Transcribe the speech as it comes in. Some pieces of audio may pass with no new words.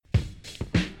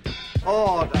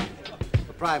Order.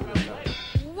 The Prime Minister.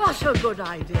 What a good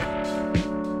idea.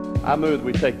 I move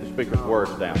we take the Speaker's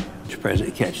words down. Mr.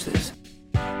 President, catch this.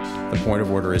 The point of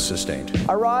order is sustained.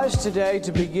 I rise today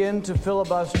to begin to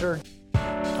filibuster.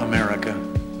 America,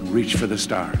 reach for the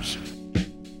stars.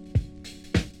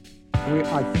 We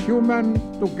are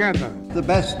human together. The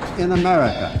best in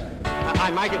America.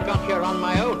 I might have got here on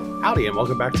my own. Howdy, and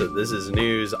welcome back to This Is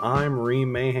News. I'm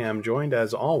Reem Mayhem, joined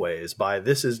as always by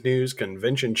This Is News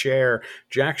Convention Chair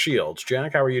Jack Shields.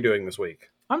 Jack, how are you doing this week?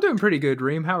 I'm doing pretty good,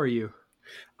 Reem. How are you?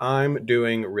 I'm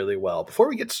doing really well. Before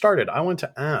we get started, I want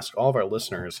to ask all of our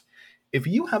listeners, if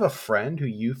you have a friend who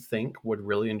you think would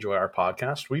really enjoy our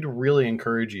podcast, we'd really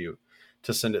encourage you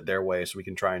to send it their way so we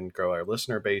can try and grow our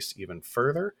listener base even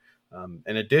further.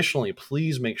 And additionally,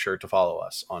 please make sure to follow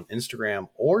us on Instagram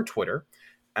or Twitter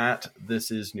at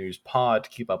This Is News Pod to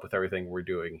keep up with everything we're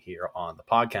doing here on the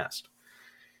podcast.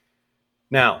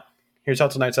 Now, here's how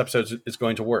tonight's episode is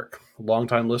going to work.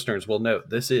 Longtime listeners will note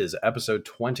this is episode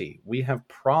 20. We have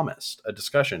promised a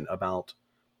discussion about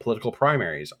political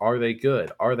primaries. Are they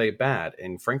good? Are they bad?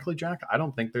 And frankly, Jack, I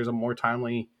don't think there's a more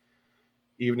timely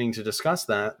evening to discuss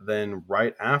that than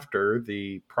right after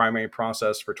the primary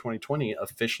process for 2020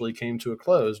 officially came to a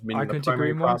close, meaning the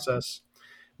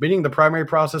primary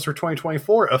process for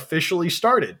 2024 officially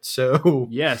started. So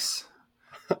yes,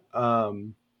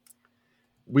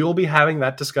 we will be having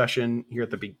that discussion here at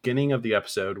the beginning of the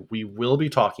episode. We will be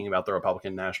talking about the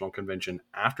Republican National Convention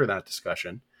after that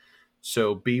discussion.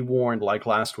 So be warned, like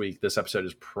last week, this episode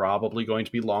is probably going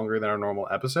to be longer than our normal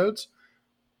episodes.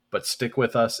 But stick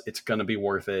with us. It's going to be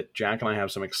worth it. Jack and I have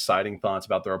some exciting thoughts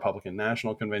about the Republican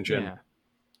National Convention. Yeah.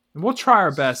 And we'll try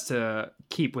our best to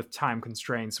keep with time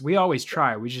constraints. We always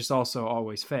try. We just also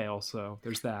always fail. So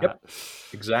there's that. Yep.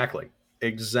 Exactly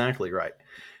right.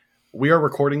 We are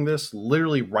recording this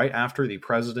literally right after the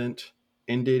president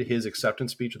ended his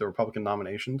acceptance speech of the Republican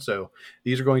nomination. So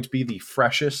these are going to be the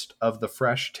freshest of the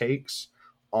fresh takes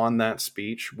on that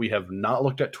speech. We have not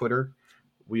looked at Twitter.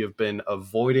 We have been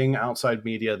avoiding outside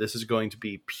media. This is going to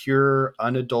be pure,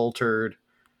 unadulterated.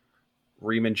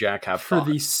 Reem and Jack have fun.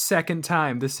 For the second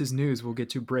time, This Is News. We'll get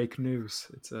to break news.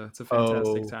 It's a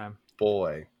fantastic time.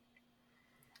 Boy.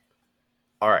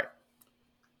 All right.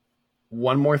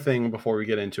 One more thing before we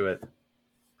get into it.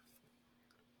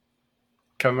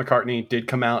 Kevin McCartney did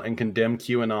come out and condemn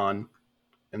QAnon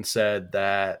and said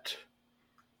that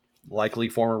likely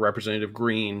former Representative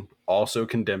Green also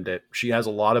condemned it. She has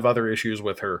a lot of other issues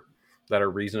with her that are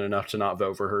reason enough to not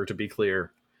vote for her, to be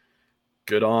clear.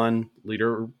 Good on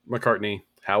Leader McCartney.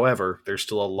 However, there's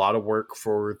still a lot of work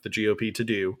for the GOP to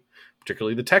do,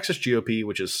 particularly the Texas GOP,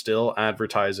 which is still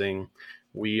advertising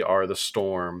 "We Are the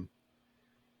Storm"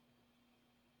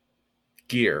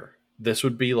 gear. This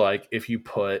would be like if you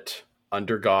put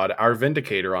 "Under God, Our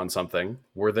Vindicator" on something,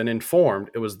 were then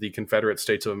informed it was the Confederate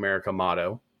States of America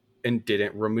motto, and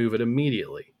didn't remove it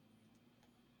immediately.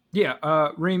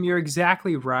 Yeah, Reem, you're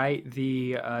exactly right.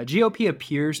 The GOP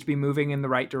appears to be moving in the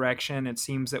right direction. It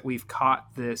seems that we've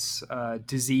caught this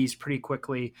disease pretty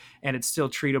quickly, and it's still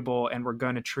treatable, and we're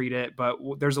going to treat it. But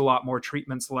there's a lot more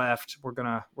treatments left. We're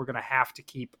gonna have to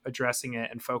keep addressing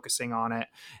it and focusing on it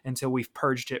until we've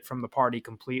purged it from the party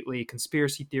completely.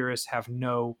 Conspiracy theorists have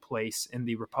no place in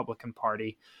the Republican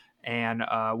Party, and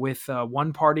with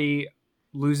one party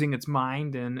losing its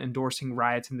mind and endorsing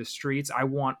riots in the streets, I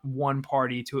want one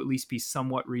party to at least be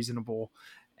somewhat reasonable.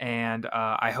 And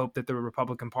I hope that the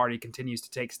Republican Party continues to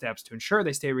take steps to ensure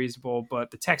they stay reasonable.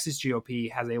 But the Texas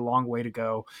GOP has a long way to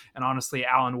go. And honestly,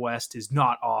 Allen West is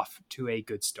not off to a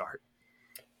good start.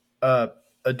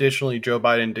 Additionally, Joe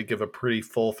Biden did give a pretty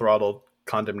full throttle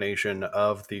condemnation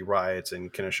of the riots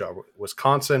in Kenosha,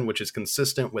 Wisconsin, which is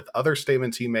consistent with other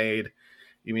statements he made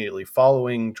immediately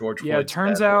following George Floyd's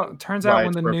death. Turns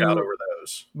out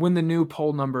when the new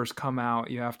poll numbers come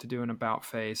out, you have to do an about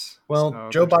face. Well, so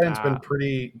Joe Biden's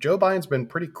been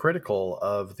pretty critical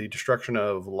of the destruction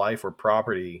of life or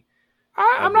property.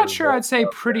 I'm not sure I'd say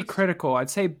pretty critical.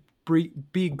 I'd say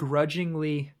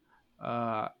begrudgingly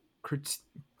Joe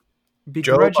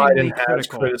Biden has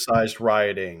criticized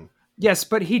rioting. Yes,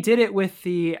 but he did it with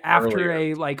after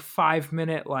a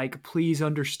 5-minute please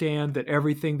understand that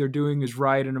everything they're doing is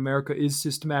right and America is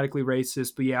systematically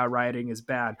racist, but yeah, rioting is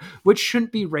bad, which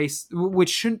shouldn't be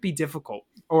difficult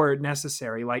or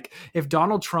necessary. Like if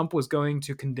Donald Trump was going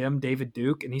to condemn David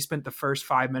Duke and he spent the first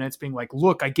 5 minutes being like,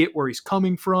 look, I get where he's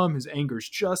coming from, his anger's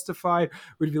justified,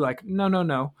 we'd be like,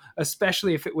 no,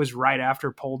 especially if it was right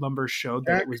after poll numbers showed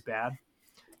that it was bad.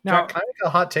 Now, Jack, can I make a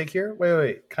hot take here?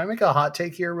 Wait. Can I make a hot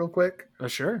take here real quick?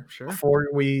 Sure. Before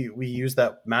we use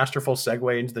that masterful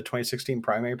segue into the 2016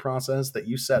 primary process that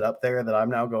you set up there that I'm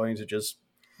now going to just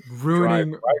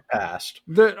ruining drive right past.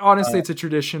 Honestly, it's a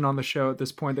tradition on the show at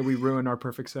this point that we ruin our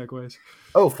perfect segues.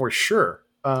 Oh, for sure.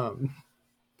 For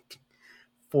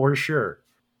sure.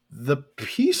 The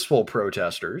peaceful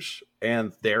protesters,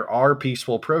 and there are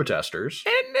peaceful protesters.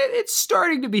 And it's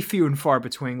starting to be few and far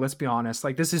between, let's be honest.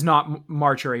 Like, this is not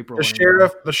March or April.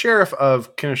 The sheriff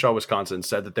of Kennesaw, Wisconsin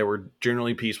said that there were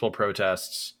generally peaceful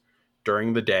protests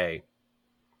during the day,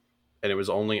 and it was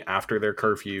only after their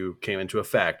curfew came into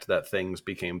effect that things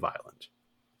became violent.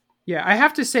 Yeah, I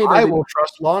have to say that I will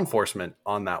trust law enforcement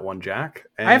on that one, Jack.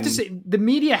 And I have to say the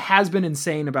media has been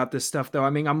insane about this stuff, though. I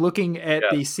mean, I'm looking at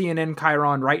the CNN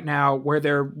Chiron right now where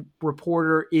their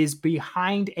reporter is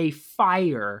behind a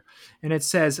fire, and it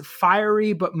says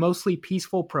fiery but mostly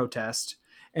peaceful protest.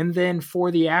 And then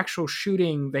for the actual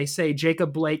shooting, they say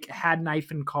Jacob Blake had knife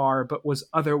in car but was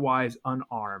otherwise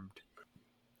unarmed.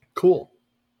 Cool.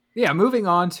 Yeah, moving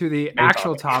on to the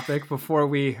actual topic before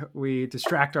we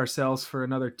distract ourselves for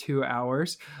another 2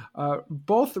 hours.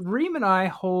 Both Reem and I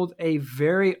hold a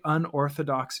very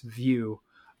unorthodox view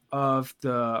of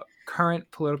the current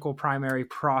political primary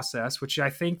process, which I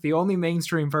think the only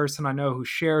mainstream person I know who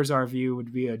shares our view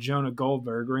would be Jonah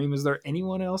Goldberg. Reem, is there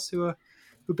anyone else who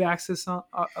backs us on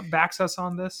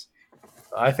this?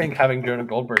 I think having Jonah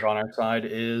Goldberg on our side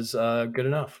is good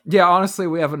enough. Yeah, honestly,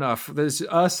 we have enough. There's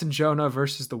us and Jonah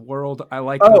versus the world. I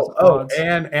like those odds.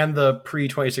 And the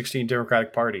pre-2016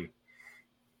 Democratic Party.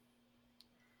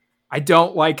 I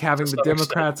don't like having the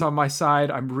Democrats on my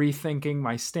side. I'm rethinking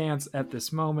my stance at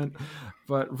this moment.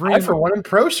 But Reem, I, for one, am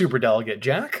pro-superdelegate,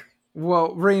 Jack.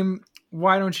 Well, Reem,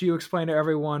 why don't you explain to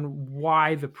everyone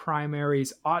why the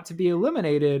primaries ought to be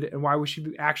eliminated and why we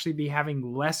should actually be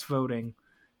having less voting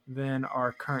than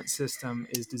our current system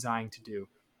is designed to do?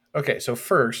 Okay, so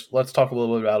first, let's talk a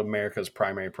little bit about America's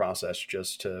primary process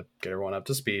just to get everyone up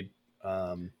to speed.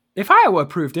 If Iowa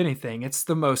approved anything, it's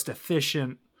the most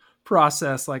efficient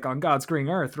process, like on God's green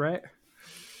earth, right?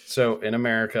 So in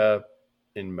America,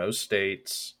 in most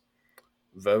states,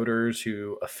 voters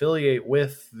who affiliate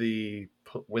with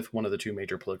one of the two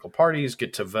major political parties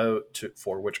get to vote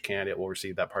for which candidate will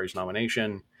receive that party's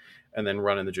nomination and then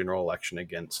run in the general election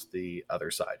against the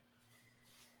other side.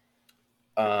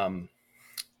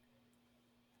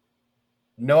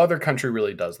 No other country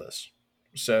really does this.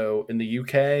 So in the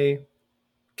UK,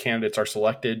 candidates are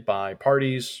selected by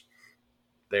parties.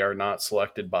 They are not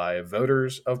selected by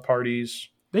voters of parties.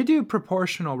 They do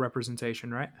proportional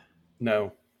representation, right?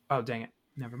 No. Oh, dang it.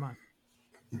 Never mind.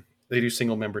 They do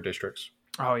single member districts.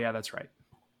 Oh, yeah, that's right.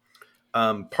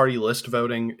 Party list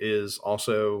voting is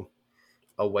also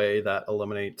a way that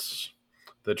eliminates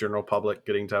the general public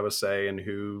getting to have a say in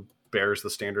who bears the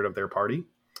standard of their party.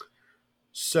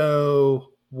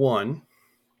 So, one,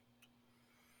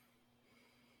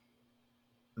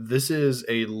 this is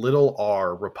a little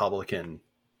r Republican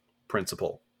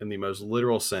principle in the most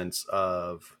literal sense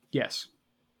of yes,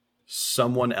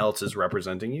 someone else is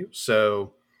representing you.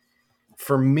 So,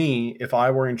 for me, if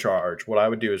I were in charge, what I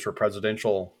would do is for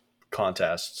presidential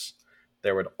contests,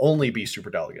 there would only be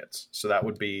superdelegates. So that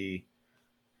would be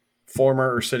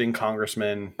former or sitting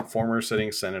congressmen, former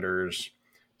sitting senators,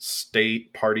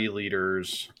 state party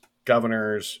leaders,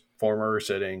 governors, former or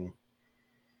sitting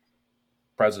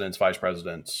presidents, vice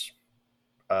presidents,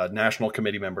 national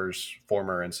committee members,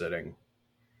 former and sitting.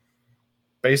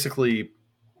 Basically,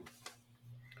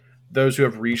 those who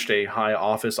have reached a high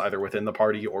office either within the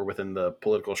party or within the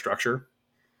political structure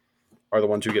are the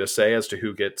ones who get a say as to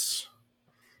who gets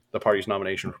the party's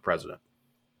nomination for president.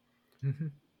 Mm-hmm.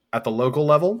 At the local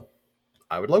level,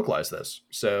 I would localize this.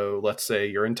 So let's say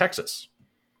you're in Texas.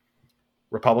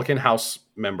 Republican House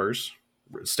members,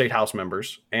 state House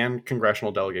members, and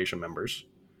congressional delegation members,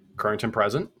 current and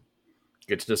present,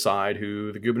 get to decide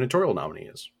who the gubernatorial nominee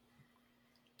is.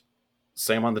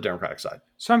 Same on the Democratic side.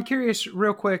 So I'm curious,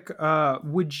 real quick,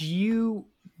 would you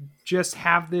just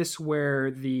have this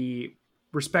where the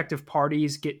respective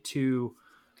parties get to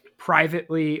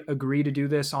privately agree to do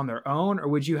this on their own, or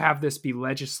would you have this be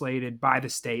legislated by the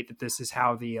state that this is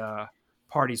how the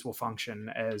parties will function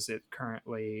as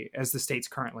the state's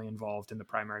currently involved in the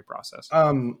primary process?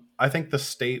 I think the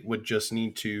state would just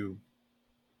need to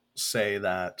say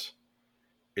that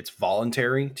it's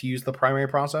voluntary to use the primary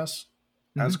process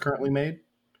as currently made,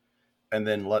 and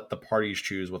then let the parties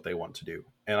choose what they want to do.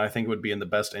 And I think it would be in the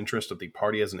best interest of the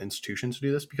party as an institution to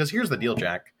do this, because here's the deal,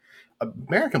 Jack.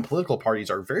 American political parties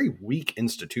are very weak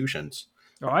institutions.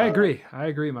 Oh, I agree. I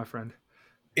agree, my friend.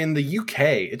 in the UK,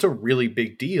 it's a really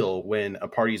big deal when a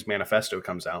party's manifesto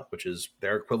comes out, which is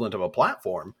their equivalent of a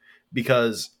platform,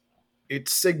 because it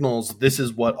signals this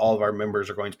is what all of our members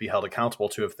are going to be held accountable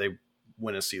to if they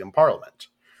win a seat in Parliament,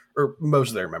 or most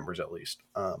of their members at least.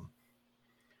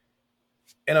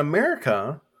 In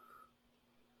America,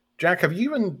 Jack, have you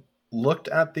even looked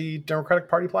at the Democratic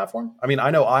Party platform? I mean,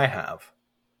 I know I have.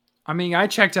 I mean, I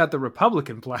checked out the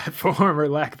Republican platform, or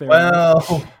lack thereof.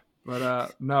 Well,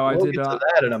 but no, I we'll did get not. to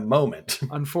that in a moment.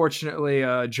 Unfortunately,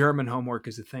 German homework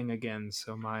is a thing again,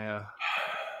 so my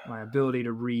ability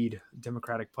to read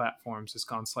Democratic platforms has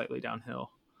gone slightly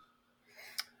downhill.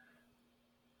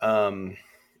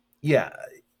 Yeah.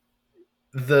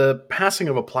 The passing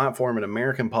of a platform in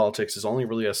American politics is only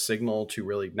really a signal to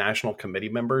really national committee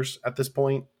members at this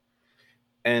point.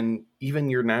 And even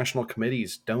your national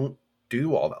committees don't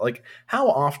do all that. Like, how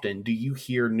often do you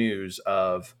hear news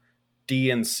of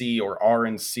DNC or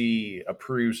RNC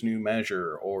approves new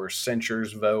measure or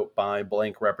censures vote by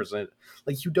blank representative?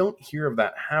 Like, you don't hear of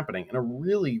that happening. In a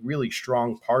really, really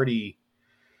strong party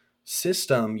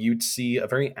system, you'd see a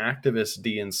very activist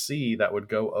DNC that would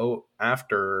go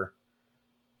after.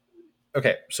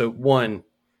 Okay, so one,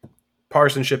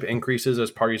 partisanship increases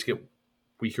as parties get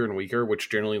weaker and weaker, which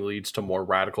generally leads to more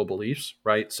radical beliefs,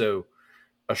 right? So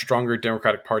a stronger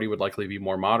Democratic Party would likely be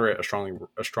more moderate. A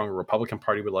stronger Republican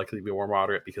Party would likely be more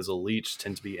moderate because elites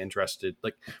tend to be interested,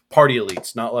 like party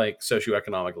elites, not like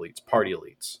socioeconomic elites, party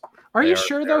elites. Are you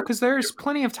sure, though? Because there's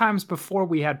plenty of times before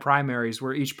we had primaries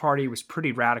where each party was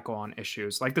pretty radical on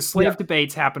issues. Like the slave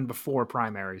debates happened before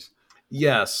primaries.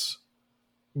 Yes,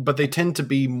 but they tend to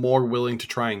be more willing to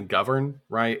try and govern,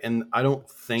 right? And I don't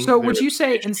think so. Would you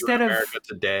say instead of America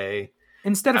today,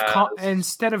 instead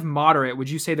of moderate, would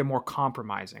you say they're more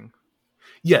compromising?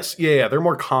 Yes, yeah, they're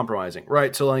more compromising,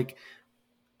 right? So like,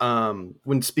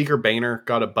 when Speaker Boehner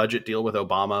got a budget deal with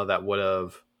Obama that would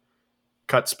have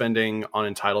cut spending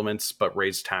on entitlements but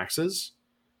raised taxes,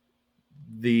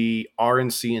 the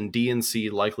RNC and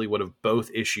DNC likely would have both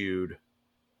issued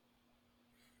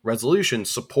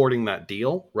resolutions supporting that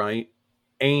deal, right?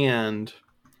 And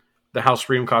the House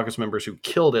Freedom Caucus members who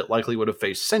killed it likely would have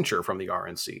faced censure from the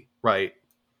RNC, right?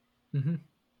 Mm-hmm.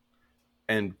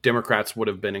 And Democrats would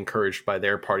have been encouraged by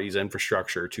their party's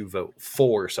infrastructure to vote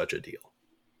for such a deal.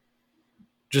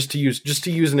 Just to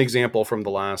use an example from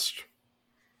the last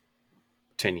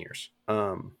 10 years.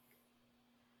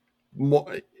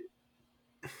 More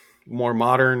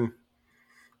modern,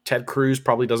 Ted Cruz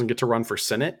probably doesn't get to run for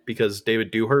Senate because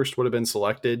David Dewhurst would have been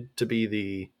selected to be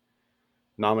the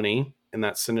nominee in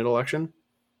that Senate election.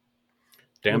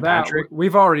 Dan Patrick.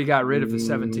 We've already got rid of the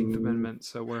 17th Amendment,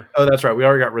 so we're... Oh, that's right. We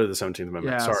already got rid of the 17th Amendment.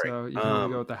 Yeah, sorry. so you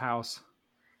can go with the House.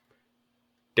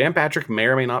 Dan Patrick may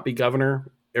or may not be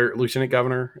governor or lieutenant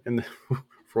governor in the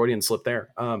Freudian slip there.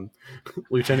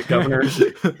 Lieutenant governor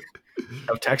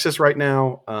of Texas right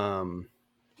now.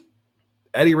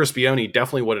 Eddie Rispione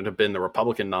definitely wouldn't have been the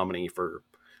Republican nominee for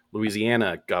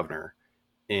Louisiana governor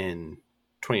in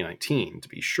 2019, to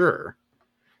be sure,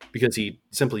 because he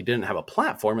simply didn't have a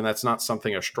platform, and that's not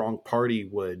something a strong party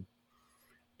would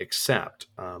accept.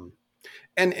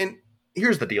 And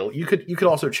here's the deal: you could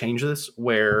also change this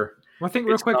where. Well, I think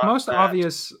real quick, most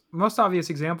obvious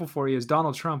example for you is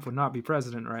Donald Trump would not be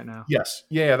president right now. Yes,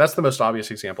 yeah, that's the most obvious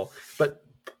example, but.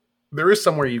 There is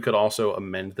somewhere you could also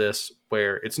amend this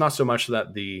where it's not so much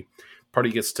that the party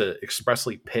gets to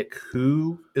expressly pick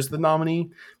who is the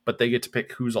nominee, but they get to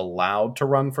pick who's allowed to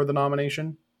run for the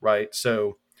nomination, right?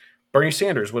 So Bernie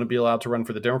Sanders wouldn't be allowed to run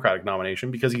for the Democratic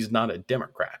nomination because he's not a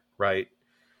Democrat, right?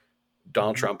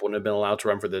 Donald Trump wouldn't have been allowed to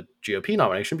run for the GOP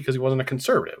nomination because he wasn't a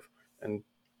conservative. And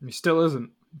he still isn't.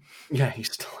 Yeah, he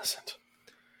still isn't.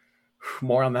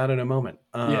 More on that in a moment.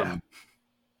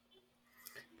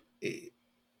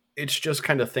 It's just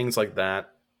kind of things like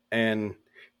that. And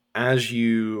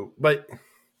but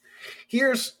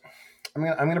here's, I'm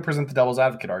going to present the devil's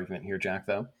advocate argument here, Jack,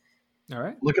 though. All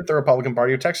right. Look at the Republican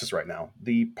Party of Texas right now.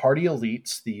 The party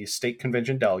elites, the state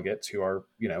convention delegates who are,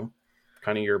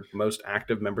 kind of your most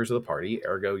active members of the party,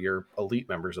 ergo your elite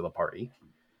members of the party,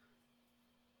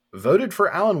 voted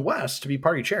for Allen West to be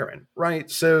party chairman,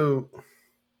 right? So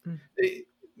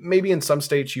maybe in some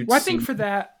states you'd I think for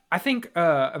that, I think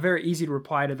a very easy to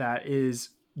reply to that is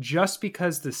just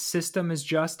because the system is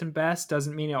just and best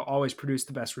doesn't mean it'll always produce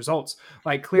the best results.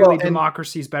 Like clearly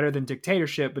democracy is better than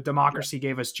dictatorship, but democracy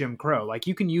gave us Jim Crow. Like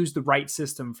you can use the right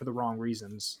system for the wrong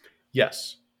reasons.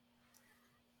 Yes.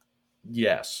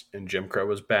 And Jim Crow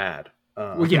was bad.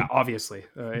 Well, yeah, obviously.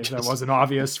 If that wasn't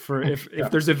obvious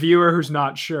if there's a viewer who's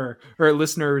not sure or a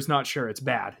listener who's not sure, it's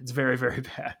bad. It's very, very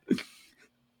bad.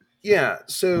 Yeah.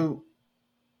 So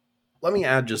let me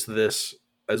add just this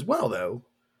as well, though.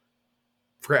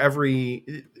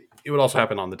 It would also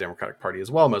happen on the Democratic Party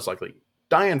as well, most likely.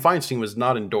 Dianne Feinstein was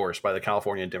not endorsed by the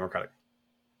California Democratic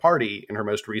Party in her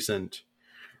most recent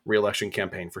re-election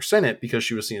campaign for Senate because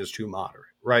she was seen as too moderate,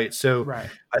 right? So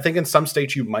I think in some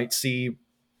states you might see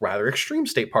rather extreme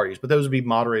state parties, but those would be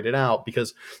moderated out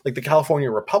because like the California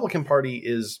Republican Party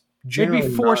is generally they'd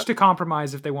be forced to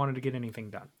compromise if they wanted to get anything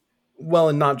done. Well,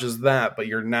 and not just that, but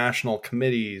your national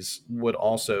committees would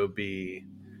also be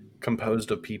composed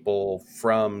of people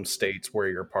from states where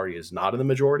your party is not in the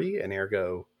majority and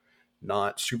ergo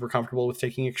not super comfortable with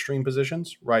taking extreme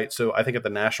positions, right? So I think at the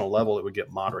national level, it would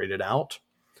get moderated out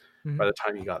by the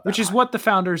time you got that. Which is what the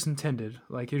founders intended.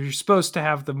 Like you're supposed to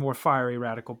have the more fiery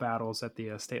radical battles at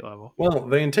the state level. Well,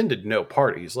 they intended no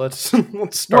parties. Let's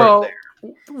start there.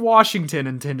 Washington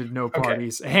intended no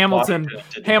parties. Okay.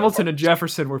 Hamilton and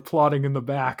Jefferson were plotting in the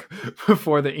back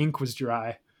before the ink was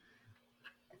dry.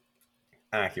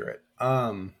 Accurate.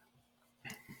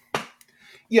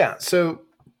 Yeah, so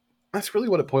that's really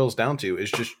what it boils down to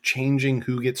is just changing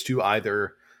who gets to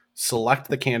either select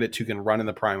the candidate who can run in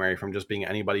the primary from just being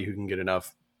anybody who can get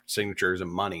enough signatures and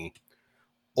money,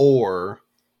 or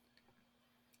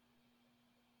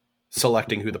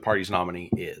selecting who the party's nominee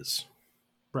is.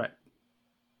 Right.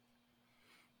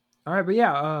 All right, but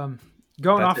yeah,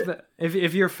 going off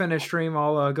if you're finished, Reem,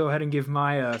 I'll go ahead and give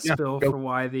my spill for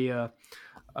why the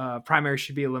primary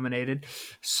should be eliminated.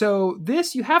 So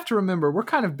this, you have to remember, we're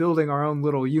kind of building our own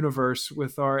little universe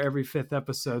with our every fifth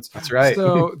episodes. That's right.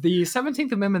 So the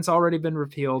 17th Amendment's already been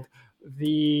repealed.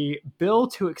 The bill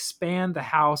to expand the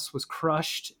House was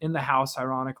crushed in the House,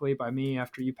 ironically, by me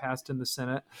after you passed in the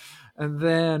Senate. And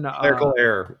then clerical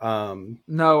error.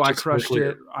 No, I crushed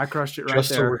it. I crushed it right just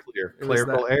there. So we're clear.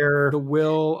 Clerical error. The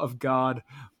will of God.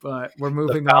 But we're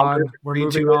moving on. We're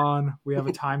moving on. We have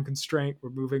a time constraint.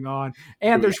 We're moving on.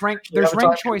 And there's ranked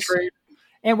choice.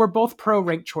 And we're both pro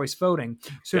ranked choice voting.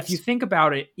 So if you think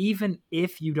about it, even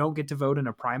if you don't get to vote in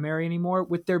a primary anymore,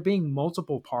 with there being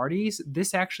multiple parties,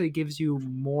 this actually gives you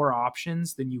more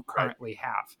options than you currently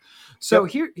have. So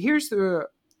here's to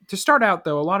start out,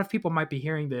 though, a lot of people might be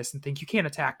hearing this and think you can't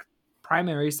attack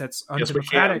primaries. That's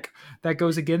undemocratic. That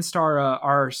goes against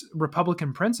our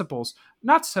Republican principles.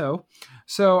 Not so.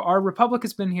 So our republic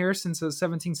has been here since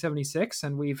 1776,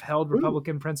 and we've held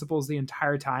Republican principles the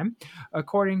entire time.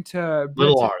 According to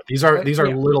little r, these are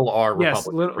little r. Yes,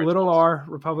 little r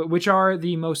republic, which are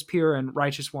the most pure and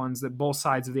righteous ones that both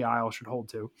sides of the aisle should hold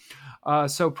to.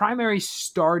 So primaries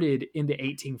started in the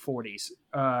 1840s,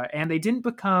 and they didn't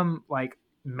become like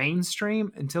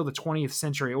mainstream until the 20th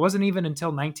century. It wasn't even until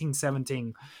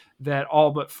 1917 that all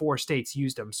but 4 states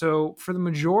used them. So for the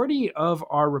majority of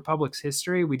our republic's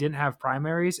history, we didn't have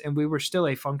primaries, and we were still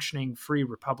a functioning free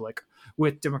republic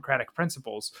with democratic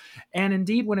principles. And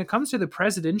indeed, when it comes to the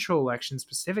presidential election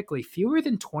specifically, fewer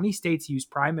than 20 states used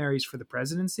primaries for the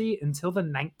presidency until the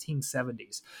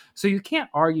 1970s. So you can't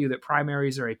argue that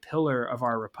primaries are a pillar of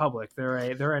our republic.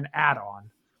 They're an add-on.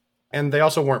 And they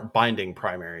also weren't binding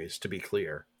primaries, to be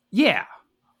clear. Yeah.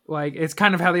 Like, it's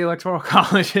kind of how the Electoral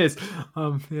College is.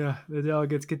 The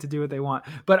delegates get to do what they want.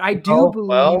 But I do believe...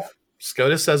 Well,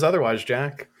 SCOTUS says otherwise,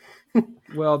 Jack.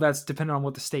 Well, that's dependent on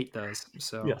what the state does.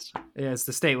 So yes, it's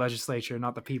the state legislature,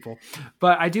 not the people.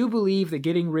 But I do believe that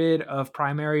getting rid of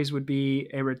primaries would be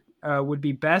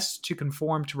best to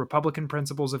conform to Republican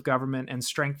principles of government and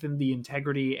strengthen the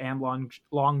integrity and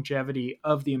longevity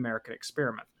of the American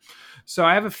experiment. So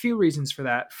I have a few reasons for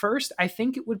that. First, I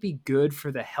think it would be good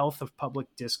for the health of public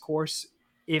discourse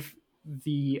if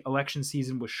the election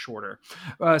season was shorter.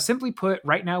 Simply put,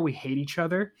 right now we hate each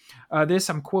other.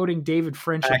 I'm quoting David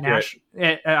French at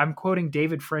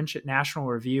National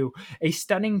Review. A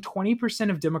stunning 20%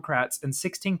 of Democrats and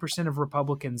 16% of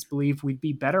Republicans believe we'd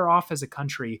be better off as a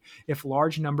country if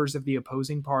large numbers of the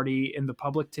opposing party in the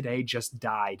public today just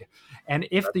died. And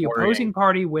if the opposing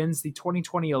party wins the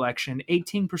 2020 election,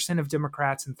 18% of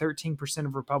Democrats and 13%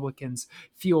 of Republicans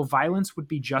feel violence would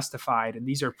be justified. And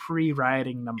these are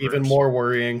pre-rioting numbers. Even more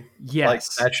worrying.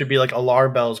 Yes. Like, that should be like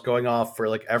alarm bells going off for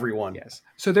like everyone. Yes.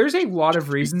 So there's a lot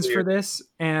of reasons for this,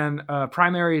 and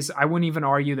primaries, I wouldn't even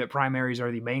argue that primaries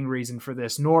are the main reason for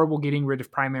this, nor will getting rid of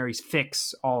primaries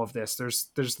fix all of this.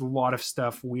 There's a lot of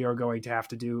stuff we are going to have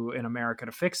to do in America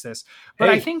to fix this. But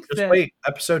I think wait,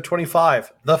 episode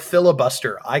 25, the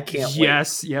filibuster. I can't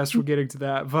wait. Yes, we're getting to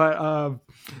that. But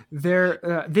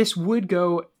this would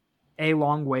go a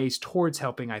long ways towards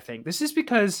helping, I think. This is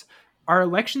because our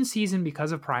election season,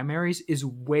 because of primaries, is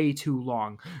way too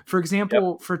long. For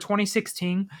example, for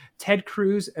 2016, Ted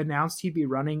Cruz announced he'd be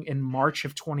running in March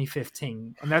of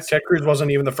 2015. And Ted Cruz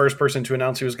wasn't even the first person to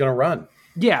announce he was going to run.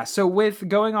 Yeah, so with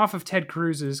going off of Ted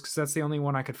Cruz's, because that's the only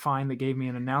one I could find that gave me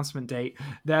an announcement date,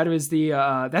 that's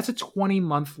a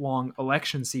 20-month long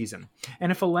election season.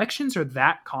 And if elections are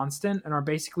that constant and are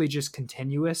basically just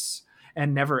continuous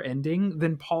and never ending,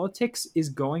 then politics is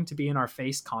going to be in our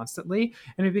face constantly,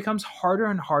 and it becomes harder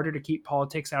and harder to keep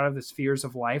politics out of the spheres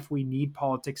of life we need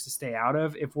politics to stay out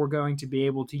of if we're going to be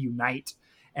able to unite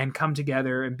and come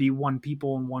together and be one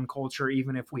people and one culture,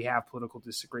 even if we have political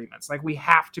disagreements. Like, we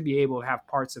have to be able to have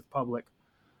parts of public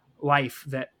life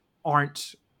that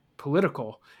aren't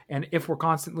political. And if we're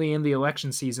constantly in the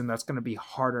election season, that's going to be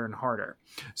harder and harder.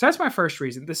 So that's my first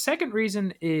reason. The second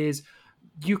reason is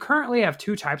you currently have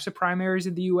two types of primaries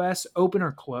in the US, open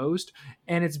or closed,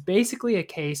 and it's basically a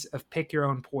case of pick your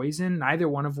own poison, neither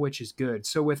one of which is good.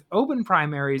 So with open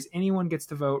primaries, anyone gets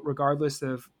to vote regardless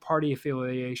of party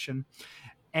affiliation.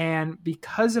 And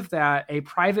because of that, a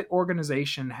private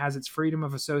organization has its freedom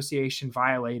of association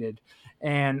violated,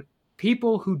 and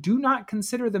people who do not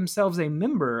consider themselves a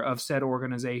member of said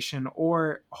organization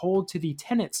or hold to the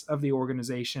tenets of the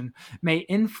organization may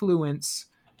influence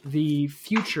the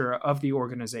future of the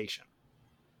organization.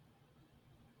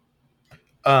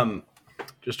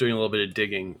 Just doing a little bit of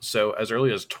digging. So as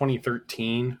early as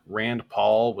 2013, Rand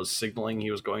Paul was signaling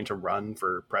he was going to run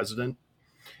for president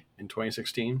in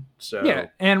 2016. So yeah,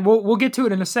 and we'll get to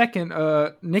it in a second.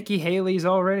 Nikki Haley's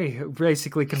already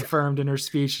basically confirmed in her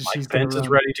speech that she's going to run. Pence is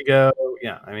ready to go.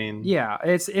 Yeah, I mean, yeah,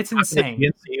 it's insane.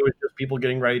 It was just people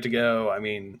getting ready to go. I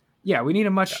mean, yeah, we need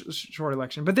a much short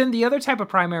election. But then the other type of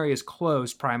primary is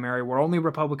closed primary, where only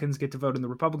Republicans get to vote in the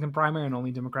Republican primary and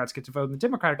only Democrats get to vote in the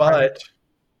Democratic primary. But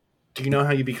do you know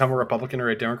how you become a Republican or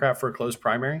a Democrat for a closed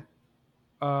primary?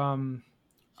 You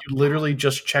literally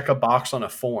just check a box on a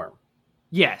form.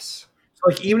 Yes. So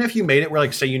like, even if you made it where,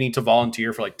 like, say you need to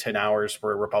volunteer for like 10 hours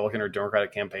for a Republican or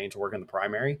Democratic campaign to work in the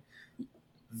primary,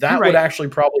 that would actually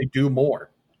probably do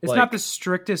more. It's not the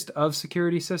strictest of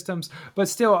security systems, but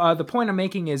still, the point I'm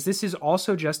making is this is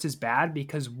also just as bad,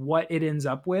 because what it ends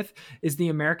up with is the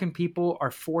American people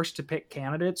are forced to pick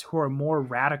candidates who are more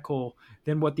radical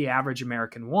than what the average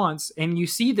American wants. And you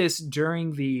see this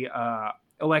during the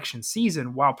election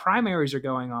season. While primaries are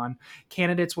going on,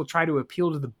 candidates will try to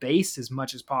appeal to the base as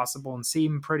much as possible and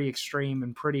seem pretty extreme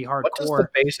and pretty hardcore. What does the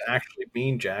base actually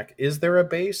mean, Jack? Is there a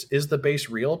base? Is the base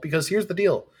real? Because here's the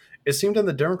deal. It seemed in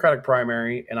the Democratic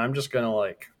primary, and I'm just going to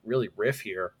like really riff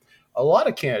here, a lot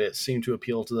of candidates seem to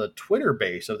appeal to the Twitter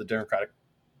base of the Democratic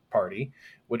Party,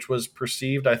 which was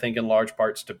perceived, I think, in large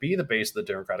parts to be the base of the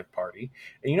Democratic Party.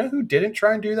 And you know who didn't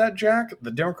try and do that, Jack? The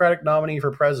Democratic nominee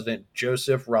for president,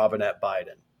 Joseph Robinette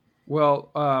Biden.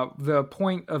 Well, the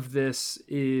point of this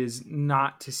is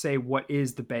not to say what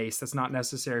is the base. That's not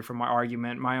necessary for my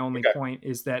argument. My only point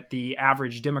is that the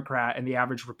average Democrat and the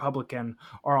average Republican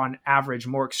are on average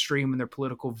more extreme in their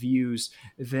political views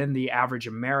than the average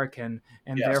American.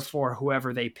 And therefore,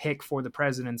 whoever they pick for the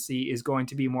presidency is going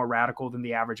to be more radical than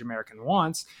the average American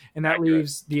wants. And that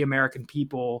leaves the American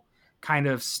people kind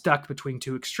of stuck between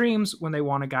two extremes when they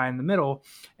want a guy in the middle.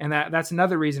 And that's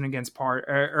another reason against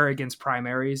against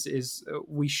primaries is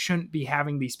we shouldn't be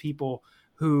having these people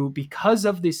who, because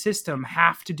of the system,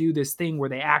 have to do this thing where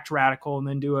they act radical and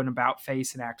then do an about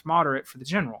face and act moderate for the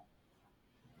general.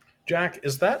 Jack,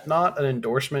 is that not an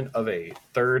endorsement of a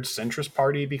third centrist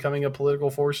party becoming a political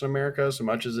force in America so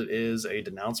much as it is a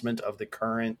denouncement of the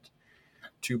current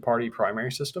two-party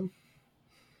primary system?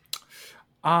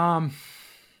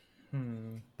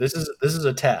 This is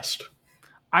a test.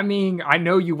 I mean, I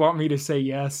know you want me to say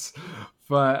yes,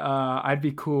 but I'd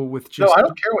be cool with just. No, I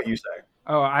don't care what you say.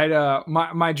 Oh,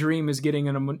 my dream is getting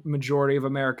a majority of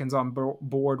Americans on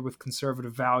board with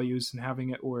conservative values and having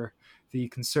it where the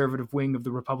conservative wing of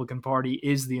the Republican Party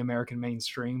is the American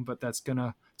mainstream. But it's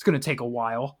gonna take a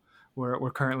while.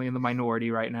 We're currently in the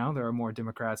minority right now. There are more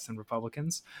Democrats than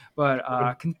Republicans, but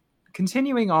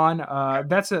continuing on,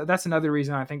 that's another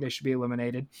reason I think they should be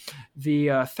eliminated.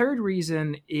 The third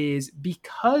reason is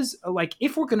because, like,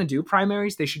 if we're going to do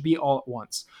primaries, they should be all at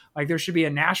once. Like, there should be a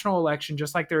national election,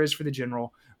 just like there is for the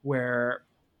general, where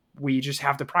we just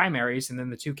have the primaries and then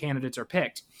the two candidates are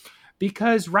picked.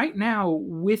 Because right now,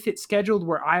 with it scheduled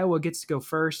where Iowa gets to go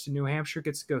first and New Hampshire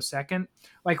gets to go second,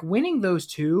 like, winning those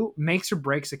two makes or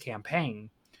breaks a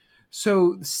campaign.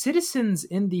 So citizens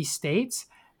in these states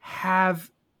have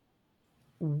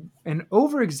an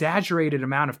over-exaggerated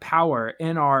amount of power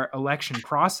in our election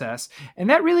process, and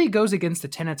that really goes against the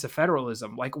tenets of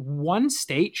federalism. Like, one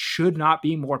state should not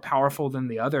be more powerful than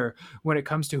the other when it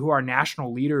comes to who our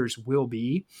national leaders will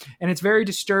be. And it's very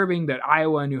disturbing that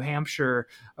Iowa and New Hampshire,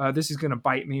 this is going to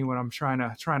bite me when I'm trying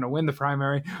to win the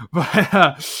primary,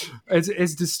 but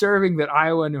it's disturbing that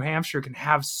Iowa and New Hampshire can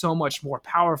have so much more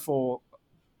powerful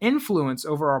influence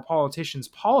over our politicians'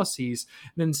 policies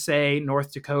than, say,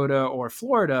 North Dakota or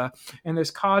Florida. And this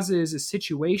causes a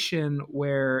situation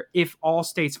where if all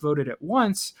states voted at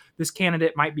once, this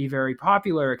candidate might be very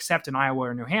popular, except in Iowa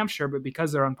or New Hampshire, but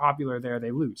because they're unpopular there,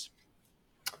 they lose.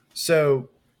 So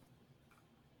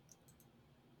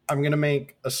I'm going to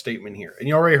make a statement here, and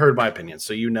you already heard my opinion,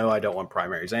 so you know I don't want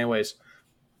primaries. Anyways,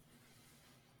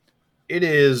 it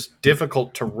is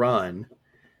difficult to run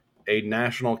a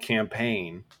national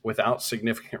campaign without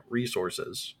significant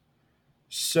resources.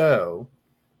 So,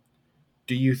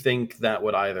 do you think that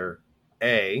would either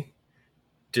A,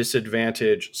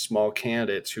 disadvantage small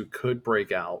candidates who could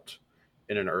break out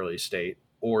in an early state,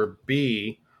 or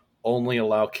B, only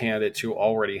allow candidates who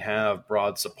already have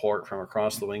broad support from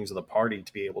across the wings of the party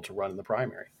to be able to run in the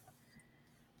primary?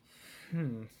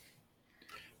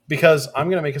 Because I'm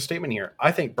going to make a statement here.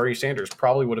 I think Bernie Sanders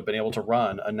probably would have been able to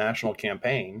run a national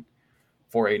campaign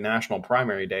for a national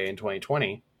primary day in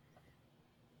 2020.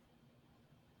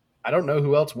 I don't know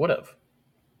who else would have.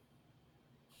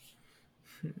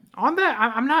 On that,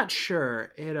 I'm not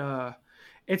sure.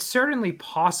 It's certainly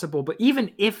possible, but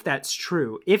even if that's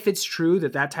true, if it's true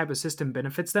that that type of system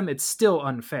benefits them, it's still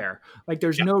unfair. Like,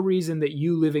 there's no reason that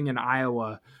you living in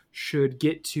Iowa should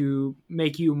get to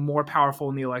make you more powerful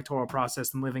in the electoral process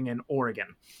than living in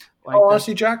Oregon. Like,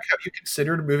 honestly, Jack, have you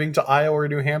considered moving to Iowa or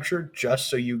New Hampshire just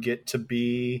so you get to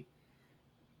be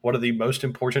one of the most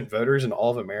important voters in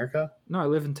all of America? No, I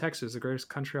live in Texas, the greatest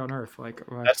country on earth. Like,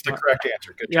 that's the correct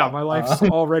answer. Good job. Yeah, my life's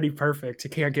already perfect. It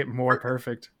can't get more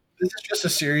perfect. This is just a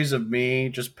series of me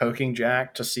just poking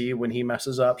Jack to see when he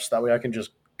messes up, so that way I can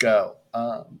just go.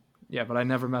 Yeah, but I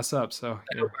never mess up, so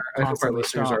I hope our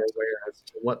listeners are aware as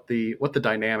to what the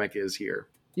dynamic is here.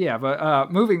 Yeah,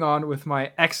 but moving on with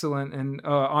my excellent and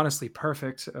honestly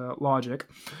perfect logic,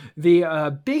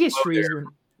 the biggest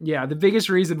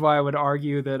reason why I would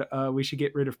argue that we should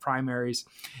get rid of primaries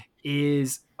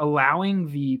is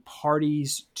allowing the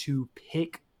parties to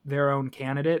pick their own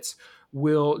candidates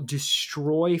will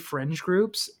destroy fringe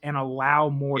groups and allow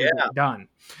more to get done.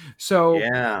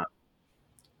 So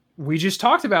we just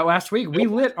talked about last week, we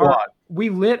lit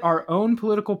our own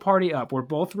political party up. We're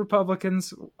both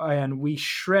Republicans, and we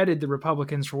shredded the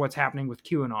Republicans for what's happening with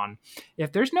QAnon.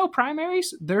 If there's no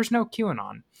primaries, there's no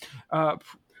QAnon.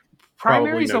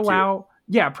 Primaries allow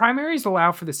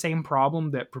for the same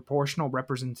problem that proportional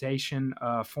representation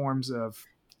forms of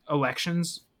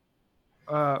elections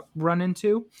run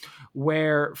into,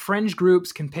 where fringe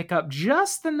groups can pick up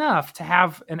just enough to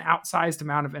have an outsized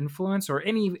amount of influence, or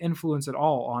any influence at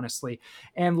all, honestly,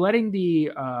 and letting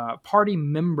the party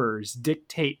members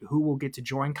dictate who will get to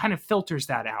join kind of filters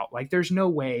that out. Like, there's no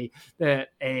way that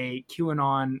a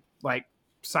QAnon like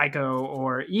psycho,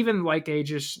 or even like a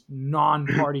just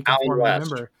non-party conforming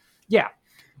member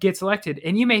gets elected.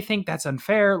 And you may think that's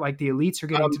unfair, like the elites are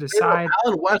getting to decide.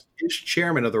 Alan West is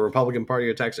chairman of the Republican Party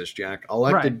of Texas, Jack,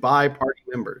 elected by party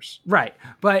members. Right.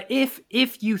 But if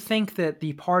you think that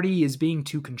the party is being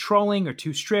too controlling or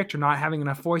too strict or not having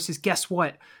enough voices, guess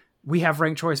what? We have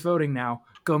ranked choice voting now.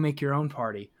 Go make your own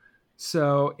party.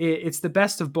 So it's the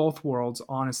best of both worlds,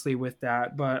 honestly, with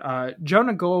that. But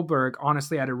Jonah Goldberg,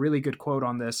 honestly, had a really good quote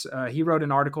on this. He wrote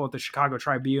an article at the Chicago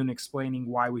Tribune explaining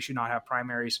why we should not have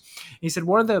primaries. He said,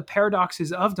 one of the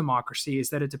paradoxes of democracy is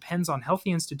that it depends on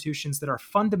healthy institutions that are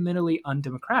fundamentally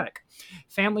undemocratic.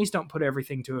 Families don't put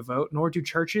everything to a vote, nor do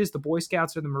churches, the Boy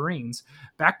Scouts, or the Marines.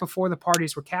 Back before the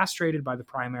parties were castrated by the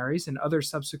primaries and other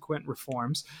subsequent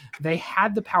reforms, they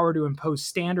had the power to impose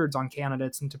standards on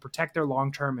candidates and to protect their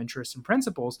long-term interests and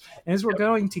principles. And as we're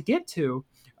going to get to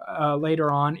later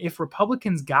on, if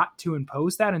Republicans got to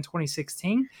impose that in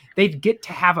 2016, they'd get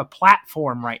to have a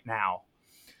platform right now.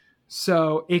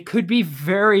 So it could be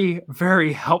very,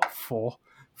 very helpful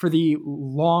for the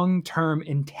long-term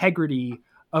integrity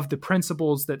of the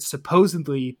principles that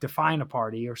supposedly define a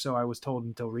party, or so I was told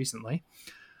until recently.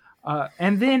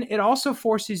 And then it also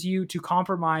forces you to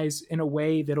compromise in a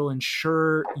way that'll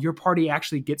ensure your party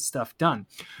actually gets stuff done.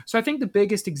 So I think the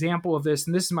biggest example of this,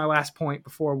 and this is my last point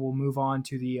before we'll move on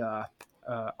to the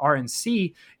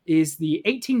RNC is the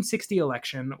 1860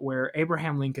 election where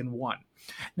Abraham Lincoln won.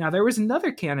 Now, there was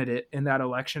another candidate in that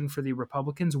election for the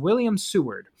Republicans, William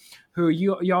Seward, who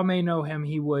y'all may know him.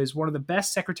 He was one of the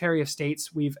best Secretary of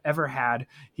States we've ever had.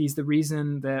 He's the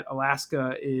reason that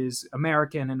Alaska is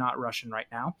American and not Russian right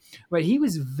now. But he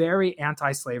was very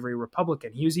anti-slavery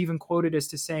Republican. He was even quoted as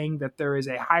to saying that there is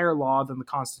a higher law than the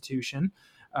Constitution,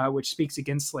 which speaks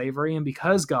against slavery. And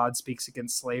because God speaks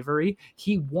against slavery,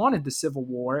 he wanted the Civil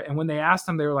War. And when they asked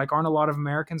him, they were like, aren't a lot of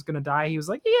Americans going to die? He was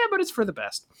like, yeah, but it's for the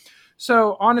best.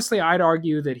 So honestly, I'd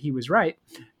argue that he was right.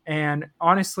 And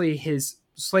honestly, his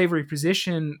slavery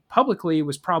position publicly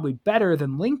was probably better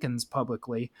than Lincoln's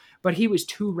publicly, but he was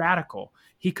too radical.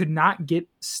 He could not get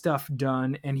stuff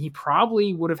done, and he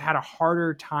probably would have had a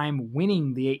harder time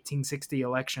winning the 1860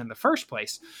 election in the first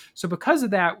place. So because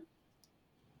of that,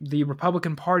 the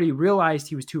Republican Party realized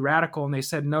he was too radical, and they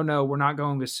said, no, we're not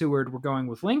going with Seward, we're going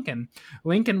with Lincoln.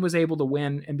 Lincoln was able to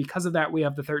win, and because of that, we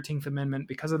have the 13th Amendment.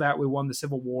 Because of that, we won the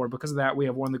Civil War. Because of that, we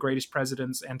have one of the greatest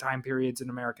presidents and time periods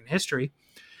in American history.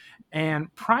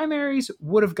 And primaries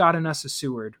would have gotten us a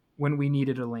Seward when we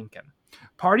needed a Lincoln.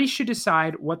 Parties should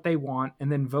decide what they want,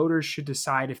 and then voters should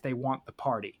decide if they want the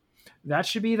party. That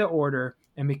should be the order,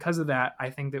 and because of that, I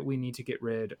think that we need to get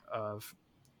rid of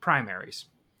primaries.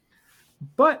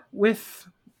 But with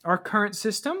our current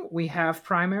system, we have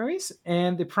primaries,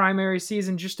 and the primary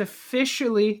season just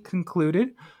officially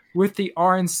concluded with the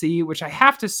RNC, which I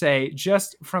have to say,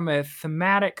 just from a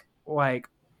thematic,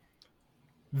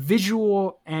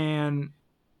 visual and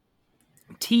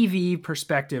TV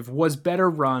perspective, was better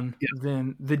run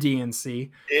than the DNC.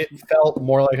 It felt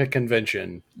more like a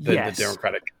convention than the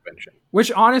Democratic convention.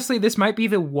 Which, honestly, this might be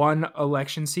the one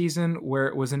election season where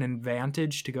it was an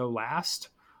advantage to go last.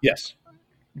 Yes.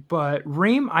 But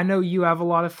Reem, I know you have a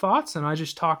lot of thoughts, and I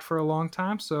just talked for a long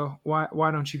time, so why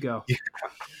don't you go? Yeah.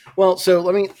 Well, so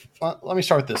let me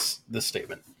start with this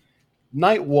statement.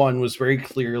 Night one was very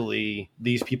clearly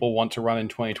these people want to run in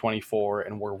 2024,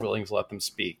 and we're willing to let them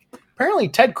speak. Apparently,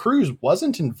 Ted Cruz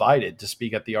wasn't invited to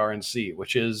speak at the RNC,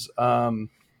 which is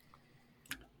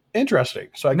interesting.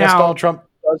 So I guess Donald Trump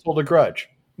does hold a grudge.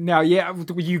 Now,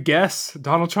 you guess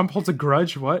Donald Trump holds a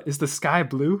grudge? What? Is the sky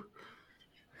blue?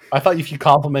 I thought if you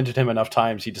complimented him enough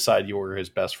times, he decided you were his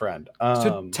best friend.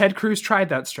 So Ted Cruz tried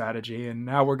that strategy, and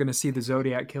now we're going to see the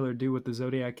Zodiac Killer do what the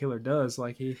Zodiac Killer does.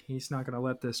 Like, he's not going to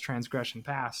let this transgression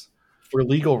pass. For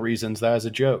legal reasons, that is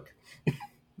a joke.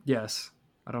 Yes.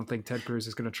 I don't think Ted Cruz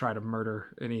is going to try to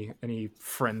murder any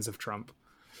friends of Trump.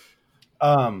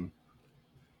 I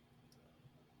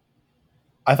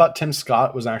thought Tim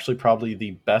Scott was actually probably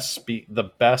the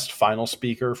best final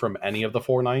speaker from any of the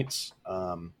four nights.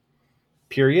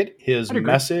 Period. His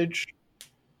message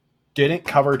didn't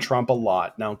cover Trump a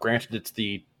lot. Now, granted, it's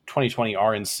the 2020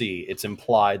 RNC. It's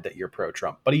implied that you're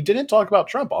pro-Trump. But he didn't talk about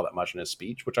Trump all that much in his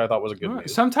speech, which I thought was a good move.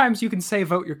 Sometimes you can say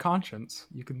vote your conscience.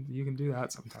 You can do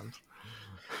that sometimes.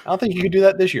 I don't think you could do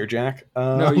that this year, Jack.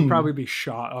 No, you'd probably be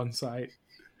shot on sight.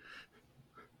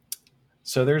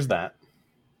 So there's that.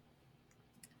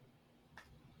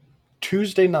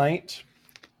 Tuesday night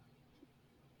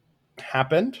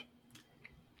happened.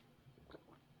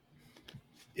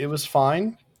 It was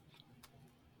fine.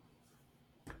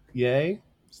 Yay.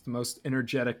 It's the most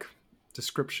energetic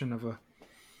description of a...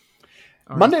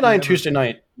 Monday night and Tuesday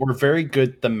night were very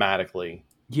good thematically.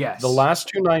 Yes. The last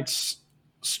two nights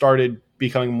started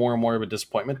becoming more and more of a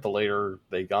disappointment the later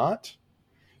they got.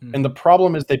 And the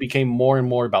problem is they became more and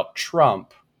more about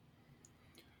Trump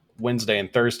Wednesday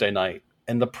and Thursday night.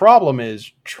 And the problem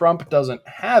is Trump doesn't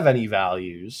have any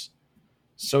values.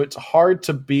 So it's hard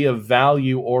to be a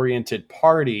value-oriented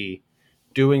party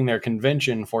doing their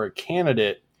convention for a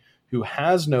candidate who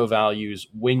has no values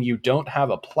when you don't have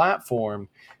a platform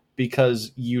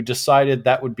because you decided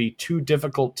that would be too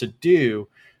difficult to do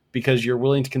because you're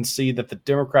willing to concede that the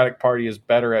Democratic Party is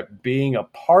better at being a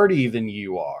party than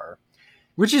you are.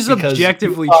 Which is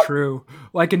objectively true.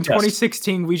 Like in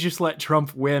 2016, we just let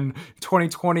Trump win.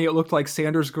 2020, it looked like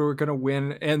Sanders were going to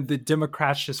win, and the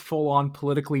Democrats just full-on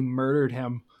politically murdered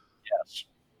him. Yes.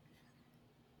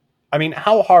 I mean,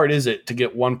 how hard is it to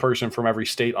get one person from every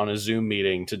state on a Zoom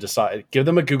meeting to decide, give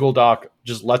them a Google Doc,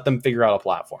 just let them figure out a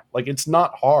platform? Like, it's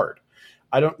not hard.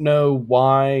 I don't know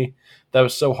why that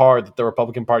was so hard that the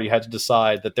Republican Party had to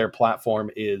decide that their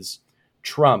platform is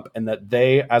Trump and that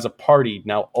they as a party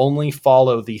now only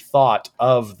follow the thought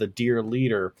of the dear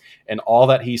leader, and all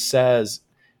that he says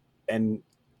and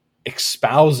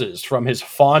espouses from his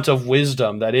font of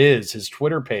wisdom that is his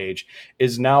Twitter page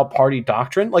is now party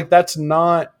doctrine. Like, it's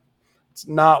not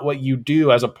what you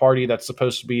do as a party that's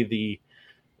supposed to be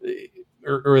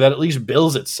or that at least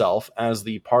bills itself as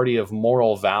the party of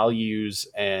moral values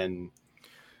and.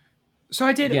 So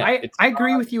I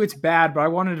agree with you. It's bad, but I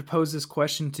wanted to pose this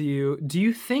question to you. Do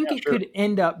you think it could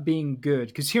end up being good?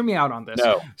 Because hear me out on this.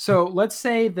 No. So let's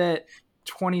say that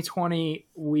 2020,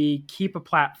 we keep a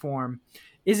platform.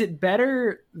 Is it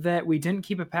better that we didn't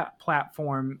keep a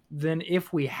platform than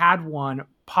if we had one?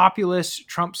 Populist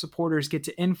Trump supporters get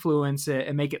to influence it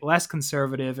and make it less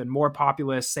conservative and more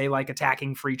populist, say like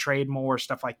attacking free trade more,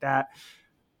 stuff like that.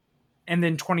 And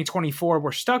then 2024,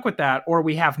 we're stuck with that, or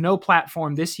we have no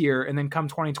platform this year. And then come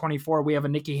 2024, we have a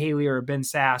Nikki Haley or a Ben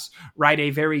Sass write a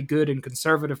very good and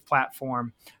conservative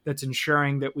platform that's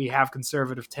ensuring that we have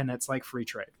conservative tenets like free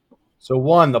trade. So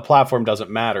one, the platform doesn't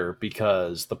matter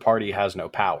because the party has no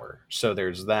power. So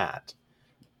there's that.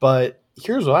 But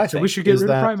here's what I think. So we should get rid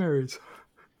of primaries.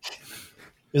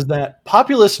 Is that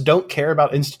populists don't care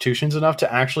about institutions enough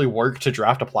to actually work to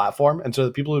draft a platform. And so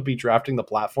the people who would be drafting the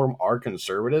platform are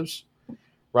conservatives,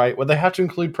 right? Would they have to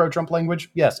include pro-Trump language?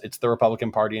 Yes, it's the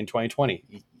Republican Party in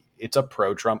 2020. It's a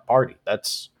pro-Trump party.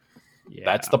 That's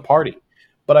the party.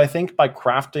 But I think by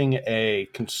crafting a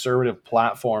conservative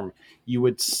platform, you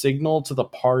would signal to the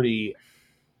party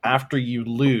after you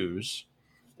lose.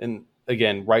 And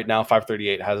again, right now,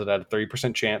 538 has it at a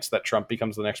 30% chance that Trump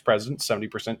becomes the next president,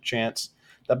 70% chance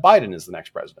that Biden is the next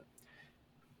president.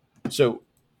 So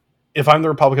if I'm the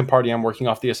Republican Party, I'm working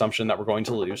off the assumption that we're going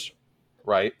to lose,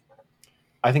 right?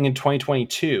 I think in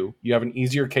 2022, you have an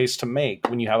easier case to make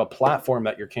when you have a platform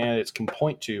that your candidates can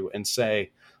point to and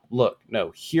say, look,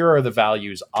 no, here are the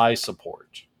values I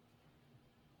support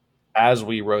as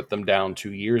we wrote them down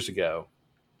 2 years ago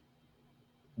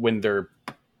when they're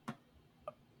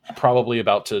probably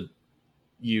about to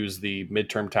use the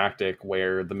midterm tactic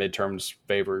where the midterms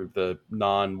favor the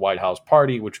non-White House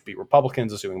party, which would be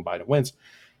Republicans, assuming Biden wins.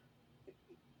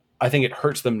 I think it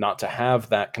hurts them not to have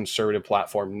that conservative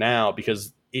platform now,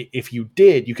 because if you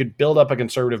did, you could build up a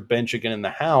conservative bench again in the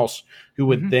House who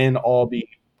would then all be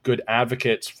good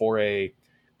advocates for a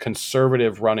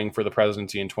conservative running for the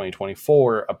presidency in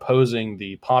 2024, opposing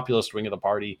the populist wing of the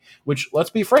party, which, let's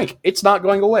be frank, it's not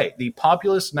going away. The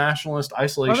populist, nationalist,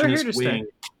 isolationist wing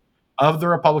of the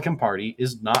Republican Party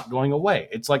is not going away.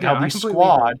 It's like how the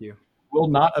Squad will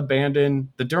not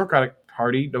abandon the Democratic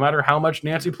Party, no matter how much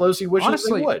Nancy Pelosi wishes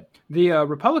they would. The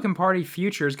Republican Party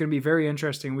future is going to be very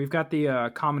interesting. We've got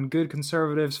the common good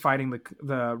conservatives fighting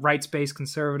the rights-based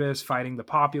conservatives, fighting the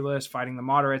populists, fighting the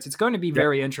moderates. It's going to be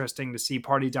very interesting to see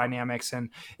party dynamics and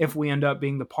if we end up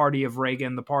being the party of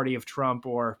Reagan, the party of Trump,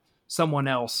 or someone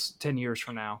else 10 years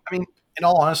from now. I mean, in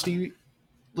all honesty,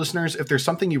 listeners, if there's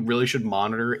something you really should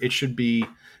monitor, it should be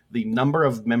the number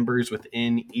of members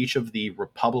within each of the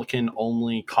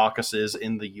Republican-only caucuses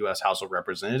in the U.S. House of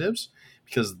Representatives,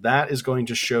 because that is going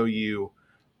to show you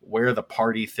where the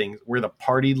party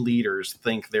leaders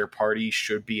think their party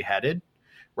should be headed,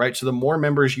 right? So the more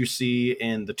members you see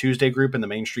in the Tuesday Group and the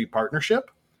Main Street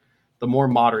Partnership, the more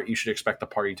moderate you should expect the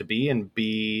party to be, and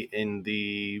be in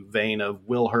the vein of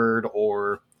Will Hurd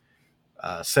or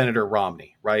Senator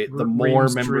Romney, right? The more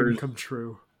members come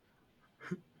true.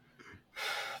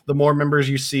 The more members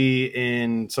you see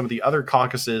in some of the other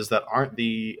caucuses that aren't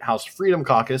the House Freedom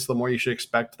Caucus, the more you should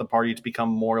expect the party to become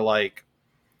more like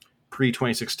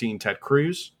pre-2016 Ted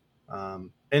Cruz.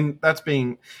 And that's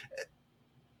being...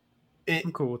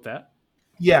 I'm cool with that.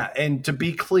 Yeah, and to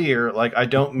be clear, like, I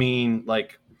don't mean,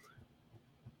 like,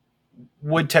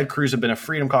 would Ted Cruz have been a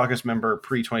Freedom Caucus member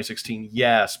pre-2016?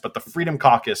 Yes, but the Freedom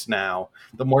Caucus now,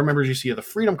 the more members you see of the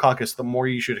Freedom Caucus, the more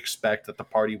you should expect that the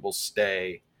party will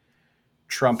stay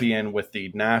Trumpian with the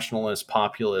nationalist,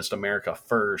 populist, America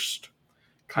first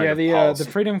kind of policy. The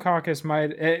Freedom Caucus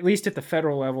might, at least at the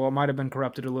federal level, it might have been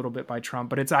corrupted a little bit by Trump,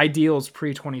 but its ideals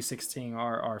pre-2016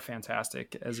 are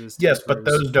fantastic. As is yes, but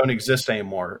those don't exist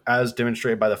anymore, as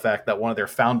demonstrated by the fact that one of their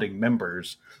founding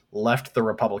members left the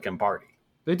Republican Party.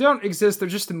 They don't exist. They're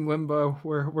just in limbo.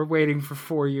 We're waiting for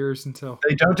 4 years until...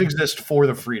 They don't exist for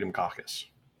the Freedom Caucus.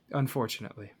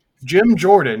 Unfortunately. Jim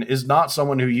Jordan is not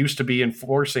someone who used to be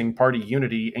enforcing party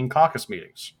unity in caucus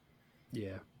meetings.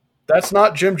 Yeah. That's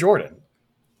not Jim Jordan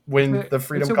when the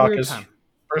Freedom Caucus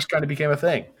first kind of became a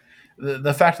thing.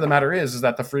 The fact of the matter is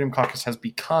that the Freedom Caucus has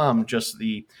become just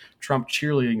the Trump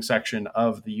cheerleading section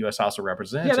of the U.S. House of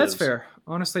Representatives. Yeah, that's fair.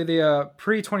 Honestly, the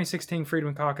pre-2016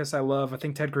 Freedom Caucus I love. I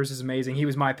think Ted Cruz is amazing. He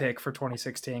was my pick for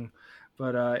 2016.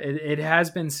 But it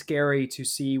has been scary to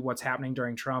see what's happening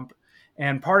during Trump.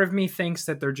 And part of me thinks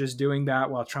that they're just doing that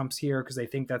while Trump's here because they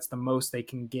think that's the most they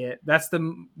can get. That's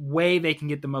the way they can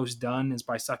get the most done is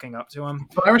by sucking up to him.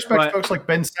 But I respect folks like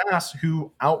Ben Sass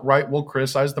who outright will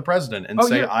criticize the president and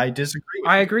say, I disagree.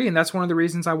 I agree. And that's one of the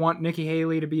reasons I want Nikki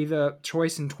Haley to be the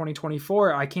choice in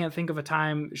 2024. I can't think of a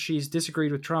time she's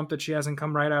disagreed with Trump that she hasn't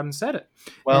come right out and said it.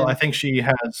 Well, I think she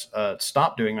has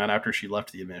stopped doing that after she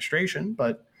left the administration,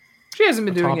 but she hasn't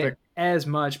been doing it as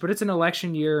much, but it's an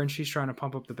election year and she's trying to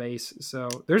pump up the base. So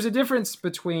there's a difference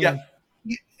between. Yeah.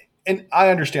 And I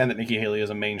understand that Nikki Haley is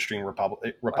a mainstream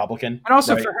Republican. And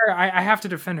also for her, I have to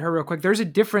defend her real quick. There's a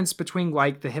difference between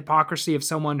like the hypocrisy of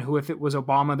someone who, if it was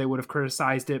Obama, they would have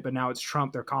criticized it, but now it's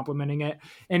Trump, they're complimenting it.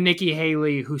 And Nikki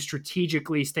Haley, who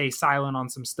strategically stays silent on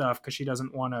some stuff because she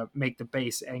doesn't want to make the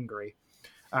base angry.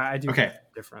 I do think the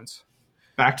difference.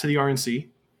 Back to the RNC.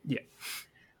 Yeah.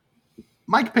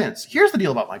 Mike Pence. Here's the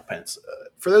deal about Mike Pence.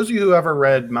 For those of you who ever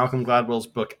read Malcolm Gladwell's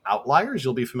book Outliers,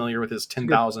 you'll be familiar with his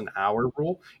 10,000 hour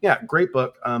rule. Yeah, great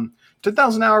book.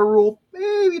 10,000 hour rule,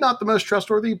 maybe not the most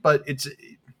trustworthy, but it's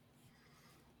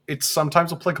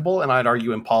sometimes applicable, and I'd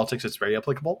argue in politics it's very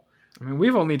applicable. I mean,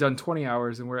 we've only done 20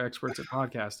 hours and we're experts at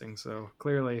podcasting, so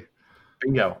clearly.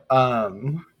 Bingo.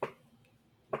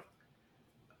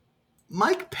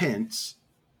 Mike Pence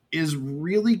is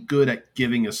really good at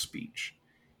giving a speech.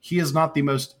 He is not the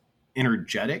most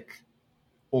energetic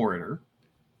orator,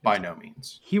 by no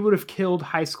means. He would have killed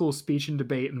high school speech and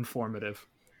debate informative.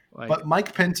 But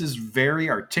Mike Pence is very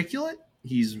articulate.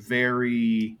 He has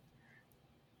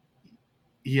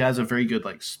a very good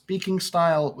speaking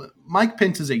style. Mike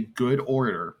Pence is a good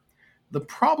orator. The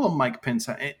problem Mike Pence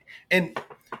and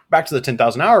back to the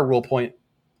 10,000 hour rule point,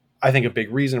 I think a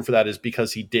big reason for that is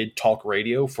because he did talk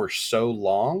radio for so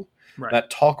long. Right. That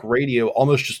talk radio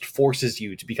almost just forces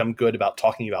you to become good about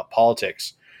talking about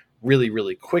politics really,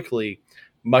 really quickly,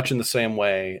 much in the same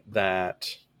way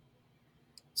that,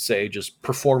 say, just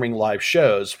performing live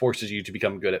shows forces you to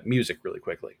become good at music really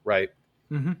quickly, right?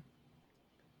 Mm-hmm.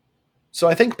 So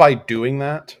I think by doing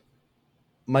that,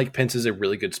 Mike Pence is a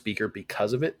really good speaker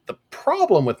because of it. The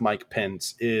problem with Mike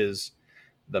Pence is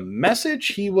the message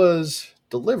he was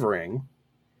delivering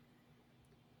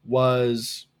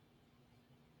was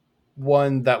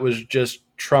one that was just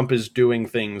Trump is doing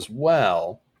things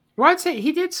well. Well, I'd say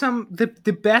he did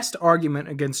the best argument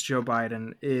against Joe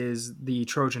Biden is the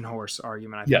Trojan horse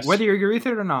argument. I think. Yes. Whether you agree with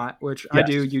it or not, which I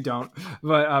do, you don't.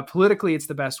 But politically, it's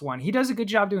the best one. He does a good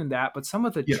job doing that. But some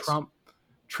of the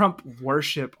Trump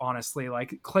worship, honestly,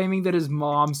 like claiming that his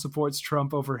mom supports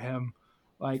Trump over him,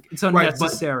 it's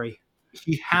unnecessary. Right,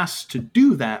 he has to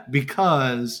do that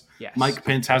because Mike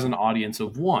Pence has an audience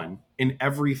of one in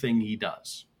everything he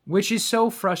does. Which is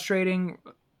so frustrating,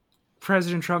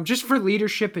 President Trump, just for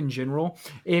leadership in general.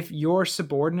 If your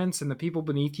subordinates and the people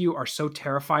beneath you are so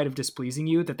terrified of displeasing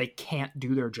you that they can't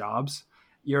do their jobs,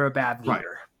 you're a bad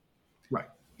leader. Right.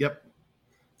 Yep.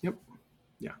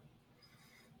 Yeah.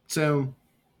 So,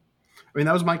 I mean,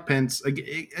 that was Mike Pence.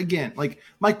 Again,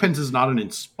 Mike Pence is not an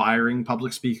inspiring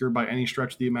public speaker by any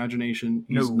stretch of the imagination.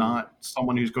 He's not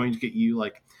someone who's going to get you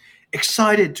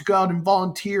excited to go out and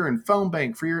volunteer and phone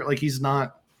bank for your, he's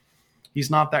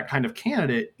not that kind of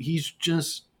candidate. He's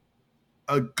just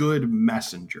a good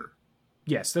messenger.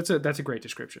 Yes, that's a great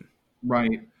description.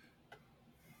 Right.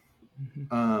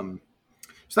 Mm-hmm.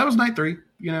 So that was night 3,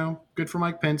 good for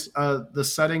Mike Pence. The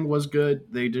setting was good.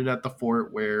 They did it at the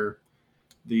fort where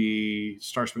the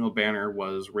Star Spangled Banner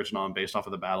was written on based off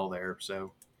of the battle there.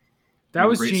 So that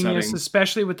was genius, setting.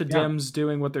 Especially with the Dems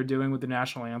doing what they're doing with the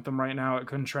national anthem right now. It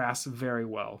contrasts very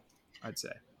well, I'd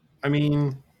say. I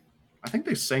mean, I think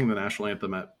they sang the national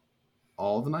anthem at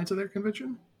all the nights of their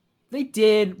convention. They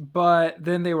did, but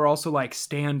then they were also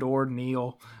stand or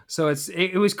kneel. So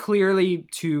it was clearly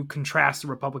to contrast the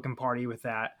Republican Party with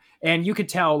that. And you could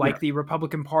tell the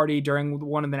Republican Party during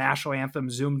one of the national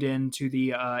anthems zoomed in to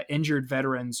the injured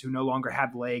veterans who no longer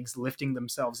had legs, lifting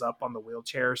themselves up on the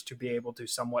wheelchairs to be able to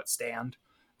somewhat stand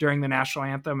during the national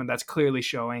anthem. And that's clearly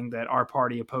showing that our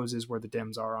party opposes where the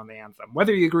Dems are on the anthem.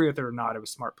 Whether you agree with it or not, it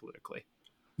was smart politically.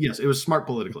 Yes, it was smart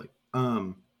politically.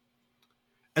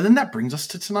 And then that brings us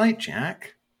to tonight,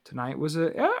 Jack. Tonight was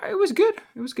it was good.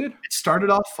 It was good. It started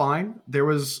off fine. There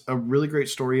was a really great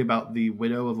story about the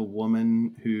widow of a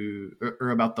woman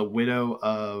about the widow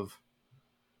of.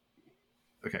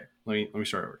 Okay, let me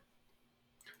start over.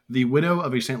 The widow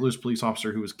of a St. Louis police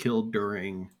officer who was killed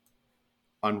during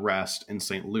unrest in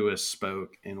St. Louis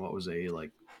spoke in what was a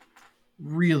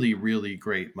really, really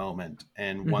great moment,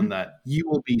 and one that you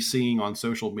will be seeing on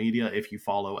social media if you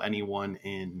follow anyone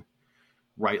in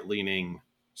right-leaning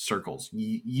circles.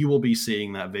 You will be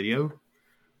seeing that video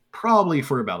probably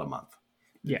for about a month.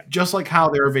 Yeah. Just like how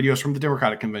there are videos from the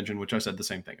Democratic convention, which I said the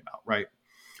same thing about, right?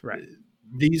 Right.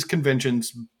 These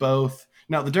conventions both...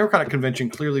 Now, the Democratic convention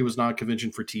clearly was not a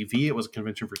convention for TV. It was a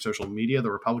convention for social media.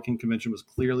 The Republican convention was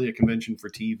clearly a convention for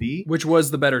TV. Which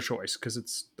was the better choice because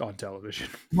it's on television.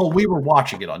 Well, we were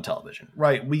watching it on television,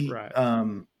 right? Right.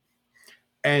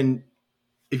 And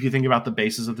if you think about the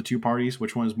bases of the two parties,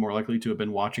 which one is more likely to have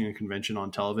been watching a convention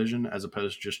on television as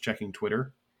opposed to just checking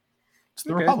Twitter? It's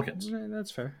the Republicans.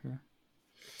 That's fair. Yeah.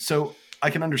 So I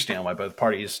can understand why both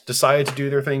parties decided to do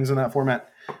their things in that format.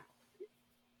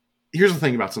 Here's the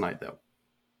thing about tonight, though.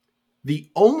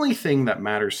 The only thing that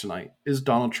matters tonight is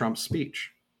Donald Trump's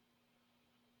speech.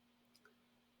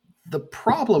 The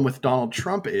problem with Donald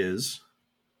Trump is...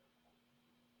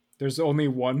 There's only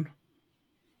one.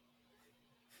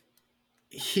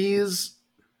 He's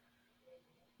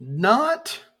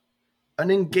not an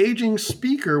engaging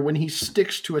speaker when he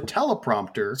sticks to a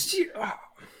teleprompter.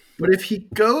 But if he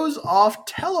goes off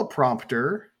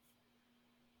teleprompter...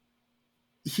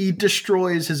 he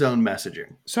destroys his own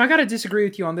messaging. So I got to disagree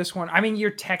with you on this one. I mean,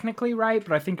 you're technically right,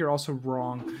 but I think you're also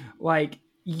wrong. Like,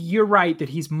 you're right that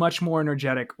he's much more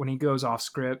energetic when he goes off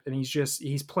script, and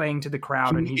he's playing to the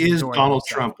crowd. And he is Donald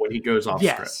Trump when he goes off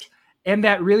script. And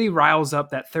that really riles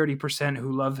up that 30%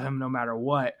 who love him no matter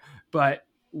what. But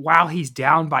while he's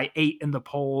down by 8 in the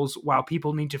polls, while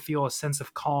people need to feel a sense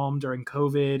of calm during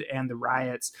COVID and the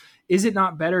riots, is it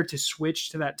not better to switch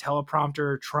to that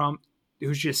teleprompter Trump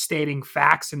who's just stating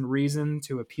facts and reason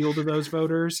to appeal to those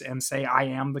voters and say, I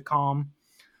am the calm?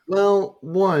 Well,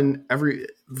 one, every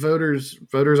voters,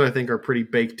 I think, are pretty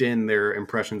baked in their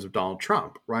impressions of Donald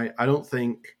Trump, right? I don't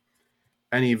think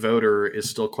any voter is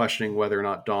still questioning whether or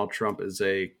not Donald Trump is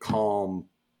a calm.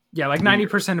 Yeah, like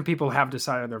 90% of people have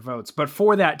decided their votes. But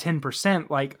for that 10%,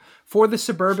 like for the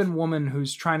suburban woman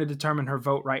who's trying to determine her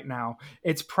vote right now,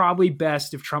 it's probably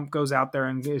best if Trump goes out there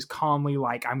and is calmly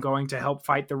like, I'm going to help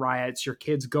fight the riots. Your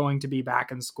kid's going to be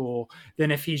back in school. Than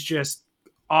if he's just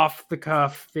off the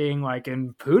cuff being like,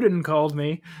 and Putin called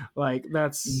me. Like,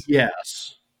 that's...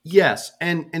 Yes.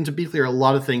 And to be clear, a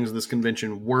lot of things this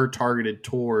convention were targeted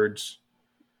towards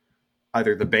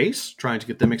either the base, trying to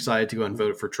get them excited to go and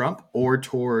vote for Trump, or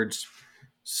towards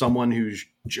someone who's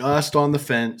just on the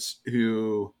fence,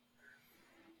 who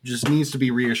just needs to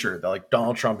be reassured that, like,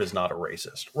 Donald Trump is not a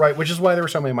racist, right? Which is why there were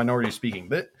so many minorities speaking.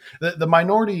 The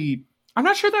minority... I'm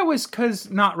not sure that was because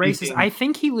not racist. I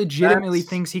think he legitimately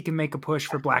thinks he can make a push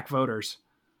for black voters.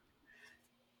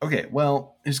 Okay,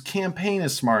 well, his campaign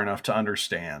is smart enough to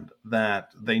understand that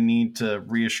they need to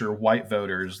reassure white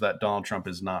voters that Donald Trump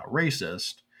is not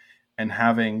racist, and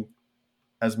having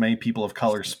as many people of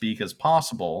color speak as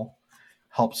possible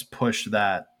helps push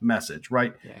that message,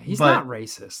 right? Yeah, he's not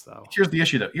racist, though. Here's the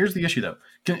issue, though.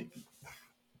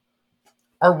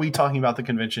 Are we talking about the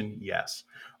convention? Yes.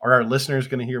 Are our listeners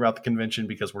going to hear about the convention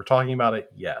because we're talking about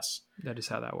it? Yes. That is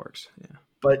how that works, yeah.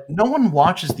 But no one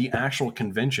watches the actual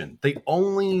convention. They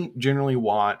only generally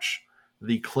watch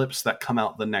the clips that come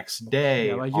out the next day.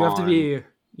 Yeah, like you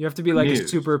have to be like news. A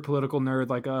super political nerd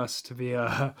like us to be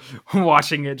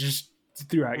watching it just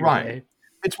throughout your day.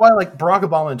 It's why, like, Barack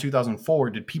Obama in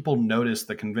 2004, did people notice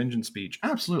the convention speech?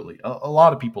 Absolutely. A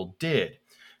lot of people did.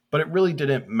 But it really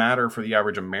didn't matter for the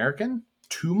average American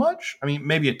too much. I mean,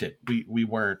 maybe it did. We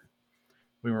weren't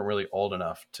really old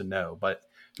enough to know. But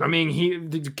I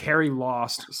mean, Kerry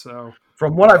lost, so...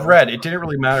 From what I've read, it didn't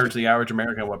really matter to the average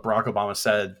American what Barack Obama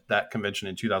said that convention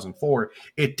in 2004.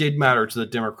 It did matter to the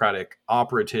Democratic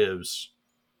operatives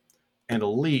and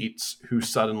elites who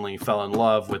suddenly fell in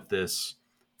love with this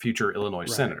future Illinois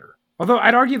senator. Although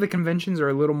I'd argue the conventions are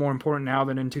a little more important now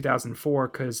than in 2004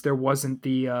 because there wasn't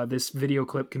the this video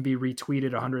clip can be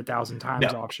retweeted 100,000 times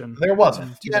option. There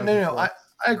wasn't. Yeah, no. I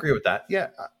agree with that. Yeah,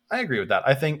 I agree with that.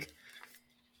 I think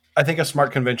a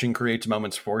smart convention creates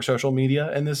moments for social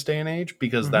media in this day and age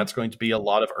because that's going to be a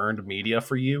lot of earned media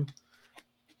for you.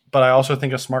 But I also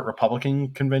think a smart Republican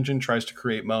convention tries to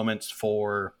create moments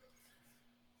for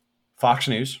Fox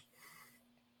News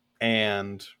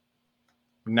and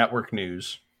network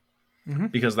news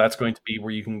because that's going to be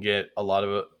where you can get a lot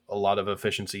of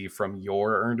efficiency from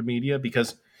your earned media.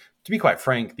 Because to be quite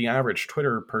frank, the average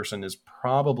Twitter person is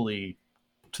probably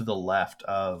to the left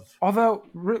of. Although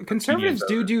conservatives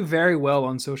do very well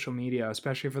on social media,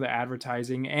 especially for the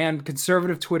advertising, and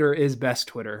conservative Twitter is best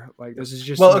Twitter. Like, this is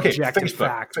just objective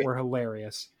fact. We're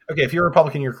hilarious. Okay, if you're a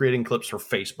Republican, you're creating clips for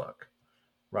Facebook,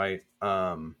 right?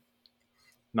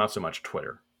 Not so much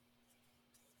Twitter.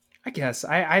 I guess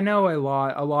I know a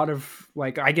lot of,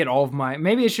 like, I get all of my,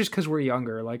 maybe it's just because we're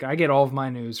younger. Like, I get all of my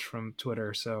news from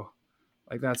Twitter. So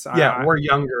like that's, we're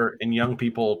younger and young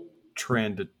people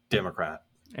trend Democrat.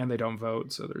 And they don't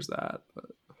vote, so there's that. But...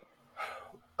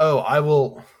 Oh, I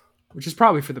will. Which is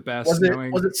probably for the best.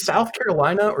 Was it South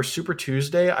Carolina or Super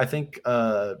Tuesday? I think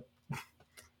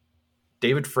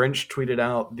David French tweeted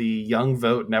out the young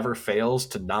vote never fails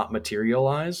to not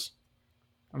materialize.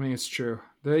 I mean, it's true.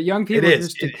 The young people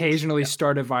just occasionally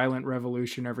start a violent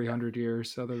revolution every 100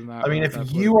 years. Other than that, I mean,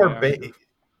 if you are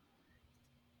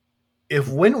if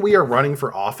when we are running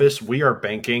for office, we are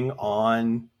banking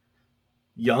on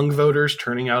young voters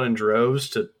turning out in droves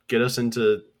to get us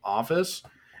into office,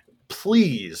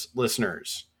 please,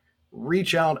 listeners,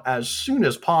 reach out as soon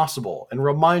as possible and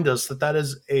remind us that that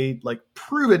is a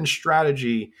proven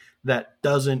strategy that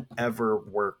doesn't ever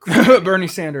work. Bernie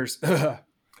Sanders.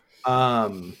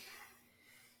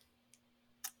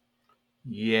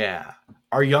 Yeah.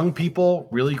 Are young people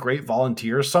really great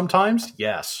volunteers sometimes?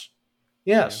 Yes.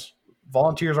 Yes. Yeah.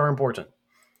 Volunteers are important.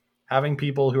 Having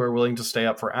people who are willing to stay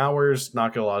up for hours,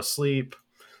 not get a lot of sleep,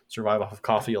 survive off of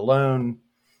coffee alone,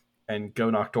 and go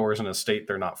knock doors in a state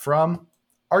they're not from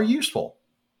are useful.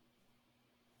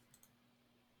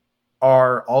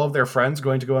 Are all of their friends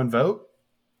going to go and vote?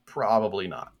 Probably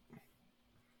not.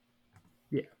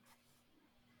 Yeah.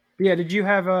 Yeah, did you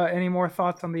have any more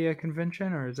thoughts on the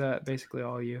convention, or is that basically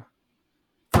all you?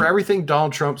 For everything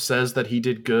Donald Trump says that he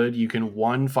did good, you can,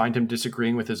 one, find him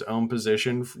disagreeing with his own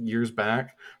position years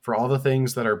back. For all the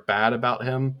things that are bad about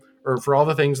him, or for all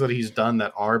the things that he's done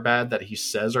that are bad that he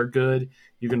says are good,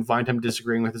 you can find him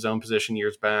disagreeing with his own position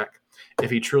years back.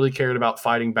 If he truly cared about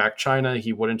fighting back China,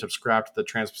 he wouldn't have scrapped the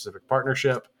Trans-Pacific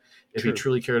Partnership. If he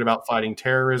truly cared about fighting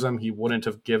terrorism, he wouldn't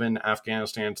have given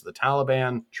Afghanistan to the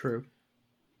Taliban. True.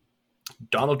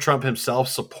 Donald Trump himself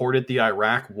supported the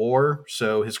Iraq war,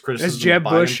 so his criticism... As Jeb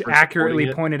Bush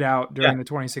accurately pointed out during the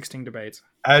 2016 debates.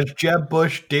 As Jeb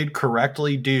Bush did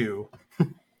correctly do.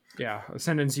 Yeah, a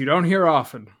sentence you don't hear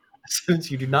often. A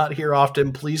sentence you do not hear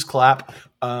often. Please clap.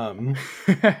 I'm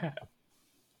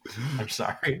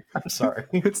sorry.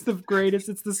 It's the greatest.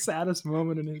 It's the saddest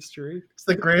moment in history. It's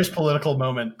the greatest political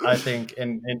moment, I think,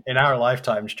 in our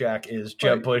lifetimes, Jack, is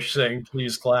Jeb Bush saying,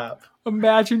 please clap.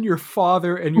 Imagine your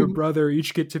father and your brother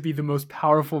each get to be the most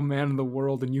powerful man in the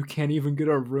world, and you can't even get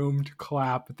a room to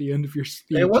clap at the end of your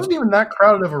speech. It wasn't even that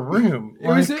crowded of a room. It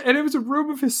was a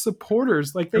room of his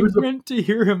supporters. Like, they went to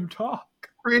hear him talk.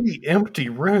 Pretty empty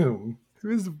room.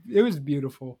 It was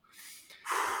beautiful.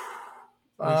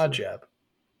 Jeb.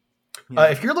 Yeah.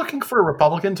 If you're looking for a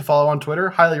Republican to follow on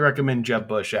Twitter, highly recommend Jeb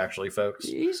Bush, actually, folks.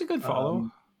 He's a good follow.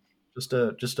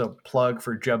 Just a plug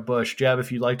for Jeb Bush. Jeb,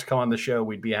 if you'd like to come on the show,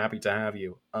 we'd be happy to have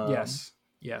you.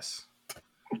 Yes.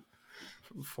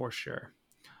 For sure.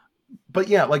 But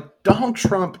yeah, Donald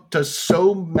Trump does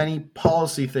so many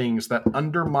policy things that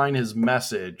undermine his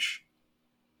message.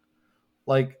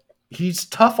 He's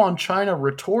tough on China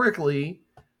rhetorically.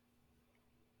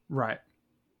 Right.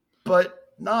 But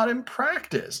not in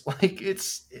practice.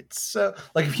 It's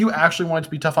if you actually wanted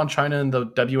to be tough on China in the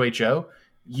WHO,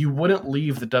 you wouldn't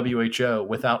leave the WHO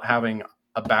without having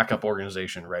a backup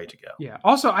organization ready to go. Yeah.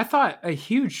 Also, I thought a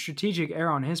huge strategic error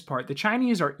on his part. The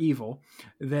Chinese are evil.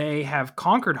 They have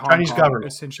conquered Hong Kong.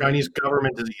 Essentially. Chinese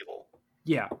government is evil.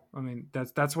 Yeah, I mean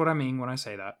that's what I mean when I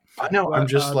say that. I know. But, I'm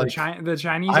just the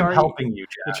Chinese. I'm helping you,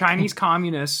 Jack. The Chinese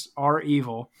communists are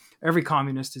evil. Every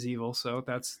communist is evil, so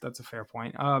that's a fair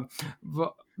point.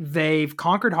 They've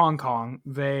conquered Hong Kong.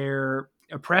 They're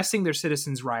oppressing their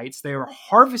citizens' rights. They are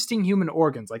harvesting human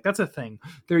organs. That's a thing.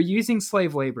 They're using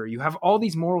slave labor. You have all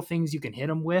these moral things you can hit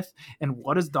them with, and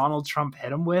what does Donald Trump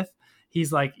hit them with?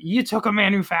 He's like, you took a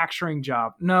manufacturing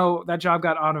job. No, that job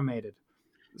got automated.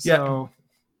 So. Yeah.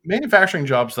 Manufacturing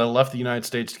jobs that left the United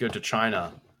States to go to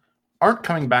China aren't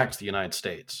coming back to the United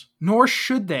States. Nor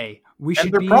should they.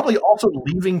 They're probably also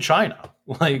leaving China.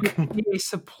 We need a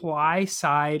supply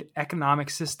side economic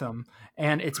system,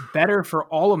 and it's better for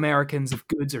all Americans if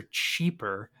goods are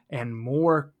cheaper and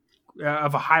more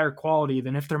of a higher quality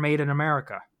than if they're made in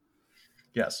America.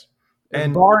 Yes.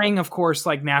 And barring, of course,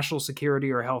 national security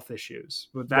or health issues.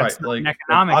 But that's an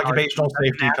economic occupational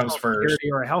safety comes first.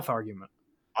 Or a health argument.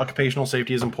 Occupational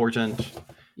safety is important.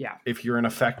 Yeah. If you're an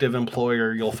effective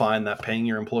employer, you'll find that paying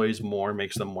your employees more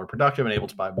makes them more productive and able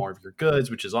to buy more of your goods,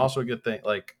 which is also a good thing.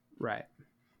 Right.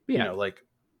 Yeah.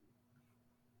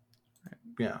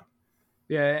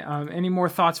 Yeah. Any more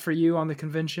thoughts for you on the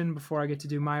convention before I get to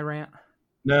do my rant?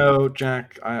 No,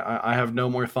 Jack, I have no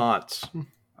more thoughts.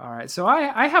 All right, so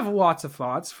I have lots of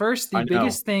thoughts. First, the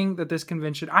biggest thing that this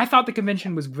convention, I thought the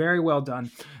convention was very well done.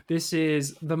 This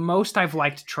is the most I've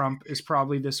liked Trump is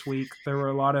probably this week. There were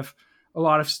a lot of a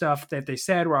lot of stuff that they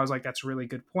said where I was like, that's a really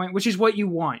good point, which is what you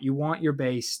want. You want your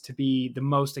base to be the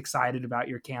most excited about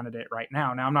your candidate right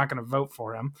now. Now, I'm not going to vote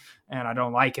for him, and I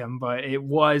don't like him, but it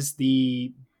was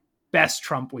the best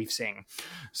Trump we've seen.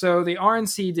 So the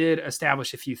RNC did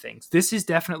establish a few things. This is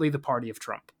definitely the party of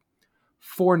Trump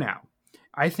for now.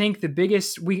 I think the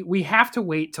biggest, we have to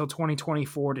wait till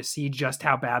 2024 to see just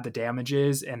how bad the damage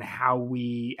is and how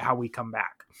we come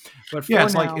back. But yeah,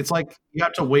 it's like you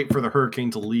have to wait for the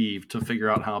hurricane to leave to figure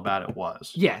out how bad it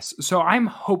was. Yes. So I'm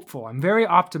hopeful. I'm very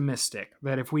optimistic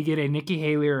that if we get a Nikki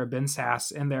Haley or a Ben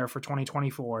Sasse in there for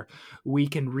 2024, we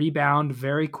can rebound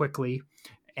very quickly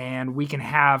and we can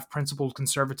have principled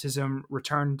conservatism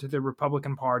return to the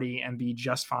Republican Party and be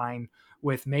just fine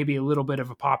with maybe a little bit of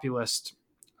a populist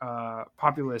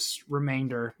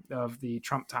remainder of the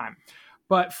Trump time.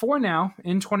 But for now,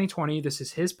 in 2020, this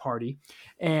is his party.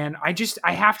 And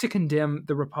I have to condemn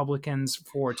the Republicans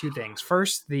for two things.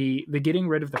 First, the getting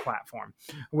rid of the platform,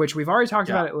 which we've already talked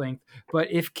about at length. But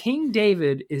if King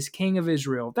David is king of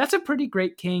Israel, that's a pretty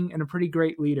great king and a pretty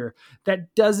great leader.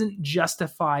 That doesn't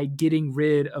justify getting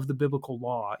rid of the biblical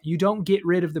law. You don't get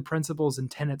rid of the principles and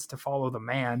tenets to follow the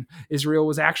man. Israel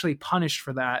was actually punished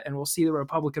for that. And we'll see the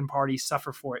Republican Party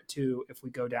suffer for it too if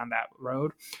we go down that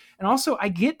road. And also, I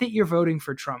get that you're voting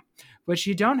for Trump, but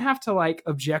you don't have to like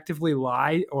objectively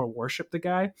lie or worship the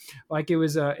guy. Like it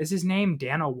was, is his name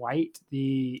Dana White,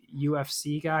 the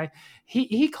UFC guy?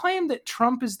 He claimed that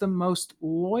Trump is the most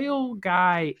loyal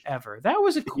guy ever. That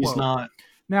was a quote. He's not.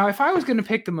 Now, if I was going to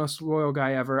pick the most loyal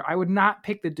guy ever, I would not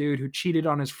pick the dude who cheated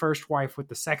on his first wife with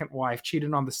the second wife,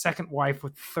 cheated on the second wife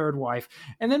with the third wife,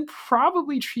 and then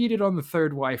probably cheated on the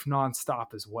third wife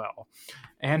nonstop as well.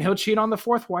 And he'll cheat on the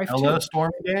fourth wife too. Hello,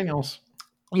 Stormy Daniels.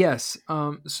 Yes.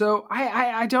 So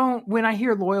I don't, when I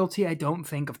hear loyalty, I don't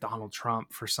think of Donald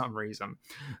Trump for some reason.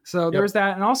 So there's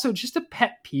that. And also just a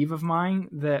pet peeve of mine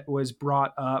that was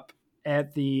brought up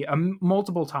at the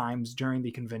multiple times during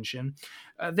the convention.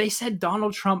 They said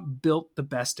Donald Trump built the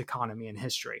best economy in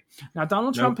history. Now,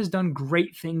 Donald Trump has done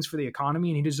great things for the economy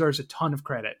and he deserves a ton of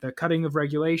credit. The cutting of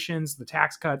regulations, the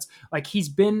tax cuts, like he's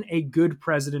been a good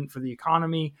president for the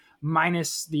economy,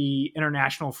 minus the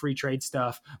international free trade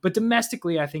stuff. But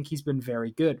domestically, I think he's been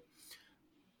very good.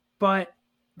 But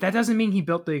that doesn't mean he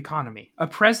built the economy. A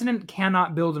president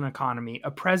cannot build an economy. A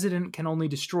president can only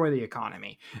destroy the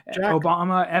economy. Jack.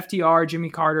 Obama, FDR, Jimmy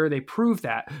Carter, they proved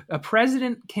that. A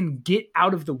president can get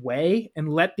out of the way and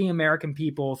let the American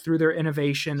people, through their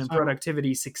innovation and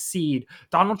productivity, succeed.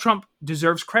 Donald Trump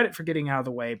deserves credit for getting out of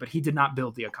the way, but he did not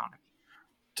build the economy.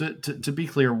 To be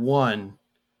clear, one,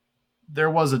 there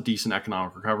was a decent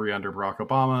economic recovery under Barack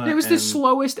Obama. It was the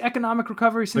slowest economic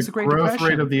recovery since the Great Depression. The growth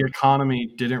rate of the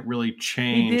economy didn't really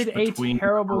change between the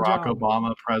Barack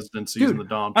Obama presidencies and the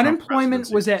Donald Trump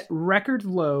unemployment was at record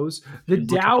lows. The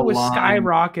Dow was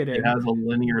skyrocketed. It has a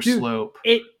linear slope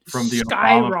from the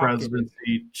Obama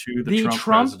presidency to the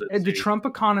Trump presidency. The Trump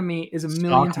economy is a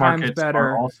million times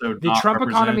better. The Trump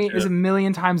economy is a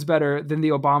million times better than the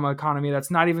Obama economy.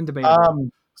 That's not even debatable.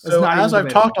 So as I've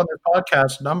talked on this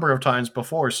podcast a number of times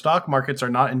before, stock markets are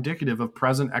not indicative of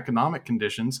present economic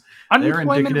conditions.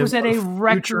 Unemployment was at a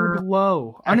record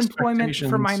low. Unemployment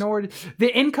for minorities.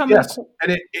 The income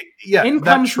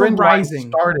incomes were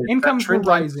rising. Incomes were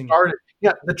rising.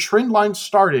 Yeah, the trend line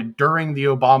started during the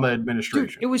Obama administration.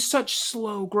 Dude, it was such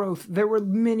slow growth. There were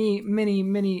many, many,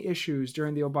 many issues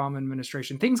during the Obama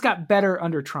administration. Things got better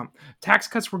under Trump. Tax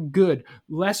cuts were good.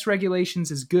 Less regulations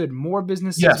is good. More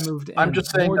businesses moved in. I'm just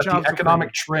saying that the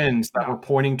economic trends that were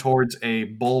pointing towards a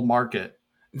bull market,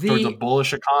 towards a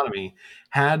bullish economy,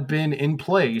 had been in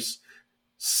place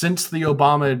since the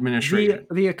Obama administration.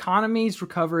 The economy's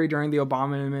recovery during the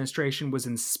Obama administration was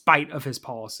in spite of his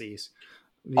policies.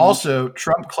 Also,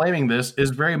 Trump claiming this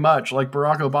is very much like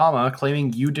Barack Obama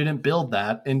claiming you didn't build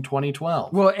that in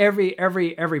 2012. Well, every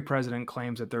president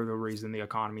claims that they're the reason the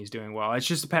economy is doing well. It's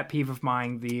just a pet peeve of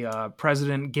mine. The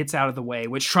president gets out of the way,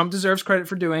 which Trump deserves credit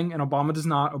for doing, and Obama does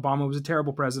not. Obama was a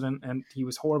terrible president, and he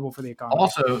was horrible for the economy.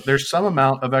 Also, there's some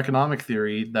amount of economic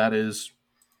theory that is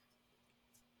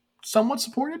somewhat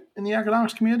supported in the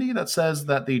economics community that says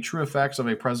that the true effects of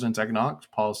a president's economic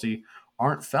policy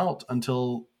aren't felt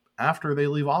until after they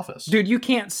leave office. Dude, you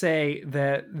can't say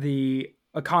that the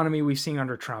economy we've seen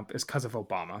under Trump is because of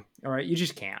Obama. All right, you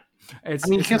just can't.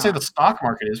 You can't say the stock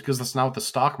market is because that's not what the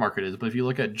stock market is. But if you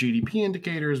look at GDP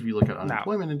indicators, if you look at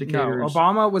unemployment indicators, no,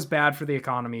 Obama was bad for the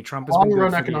economy. Trump has been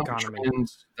good for the economy.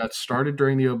 That started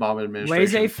during the Obama administration.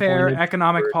 Laissez-faire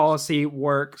economic policy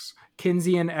works.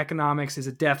 Keynesian economics is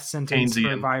a death sentence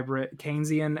for a vibrant.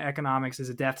 Keynesian economics is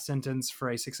a death sentence for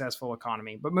a successful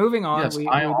economy. But moving on, yes,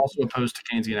 I am also opposed to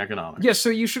Keynesian economics. Yes, so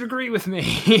you should agree with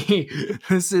me.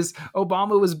 This is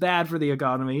Obama was bad for the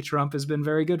economy. Trump has been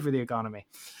very good for the economy.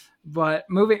 But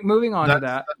moving on to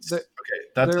that.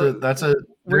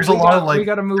 There's a lot of we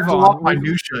got to move on. A lot of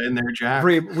minutia in there, Jack.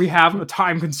 We have a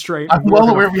time constraint. I'm well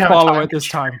aware we have follow a it this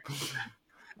time.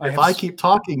 If I keep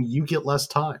talking, you get less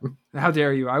time. How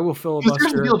dare you? I will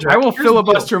filibuster. Deal, I will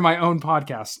filibuster my own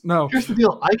podcast. No. Here's the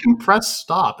deal. I can press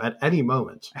stop at any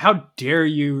moment. How dare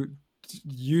you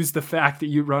use the fact that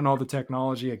you run all the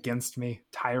technology against me,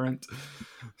 tyrant.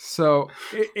 So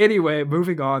anyway,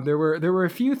 moving on. There were a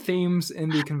few themes in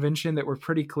the convention that were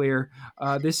pretty clear.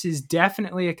 This is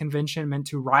definitely a convention meant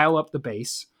to rile up the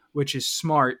base, which is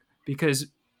smart because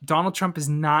Donald Trump is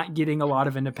not getting a lot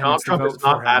of independents to vote for him. Donald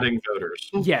Trump is not adding voters.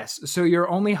 Yes. So your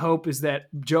only hope is that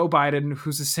Joe Biden,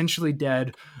 who's essentially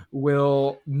dead,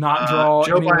 will not draw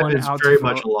Joe anyone Biden is out very to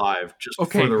much vote. alive, just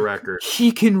for the record.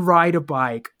 He can ride a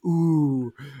bike.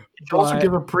 Ooh. He can also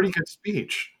give a pretty good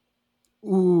speech.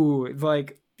 Ooh,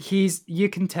 like you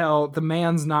can tell the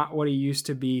man's not what he used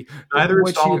to be. Neither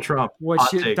is Donald Trump.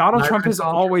 Donald Trump has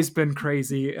always been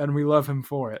crazy, and we love him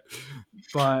for it.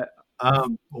 But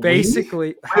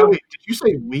basically, wait, did you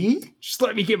say we? Just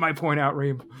let me get my point out,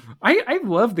 Reem. I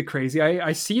love the crazy.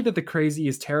 I see that the crazy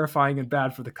is terrifying and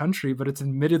bad for the country, but it's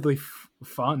admittedly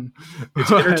fun.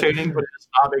 It's entertaining, but it does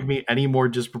not make me any more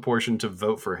disproportionate to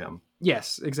vote for him.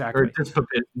 Yes, exactly. Or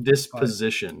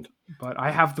dispositioned. But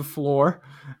I have the floor,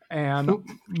 and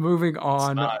moving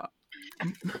on.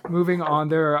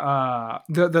 There,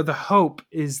 the hope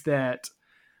is that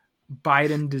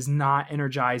Biden does not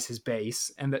energize his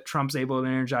base and that Trump's able to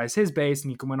energize his base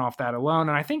and he can win off that alone.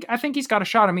 And I think he's got a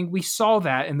shot. I mean, we saw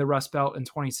that in the Rust Belt in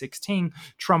 2016.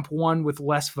 Trump won with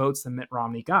less votes than Mitt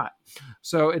Romney got.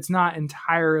 So it's not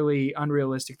entirely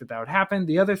unrealistic that would happen.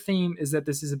 The other theme is that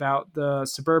this is about the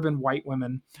suburban white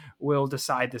women will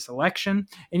decide this election.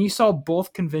 And you saw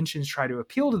both conventions try to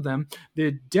appeal to them.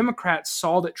 The Democrats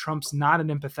saw that Trump's not an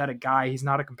empathetic guy. He's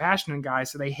not a compassionate guy.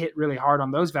 So they hit really hard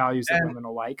on those values that women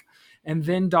will like. And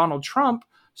then Donald Trump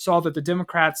saw that the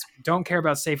Democrats don't care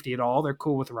about safety at all. They're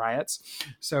cool with riots.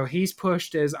 So he's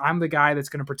pushed as, I'm the guy that's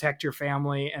going to protect your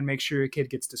family and make sure your kid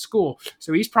gets to school.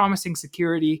 So he's promising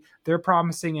security. They're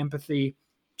promising empathy.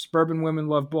 Suburban women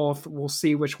love both. We'll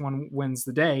see which one wins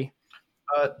the day.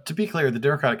 To be clear, the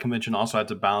Democratic convention also had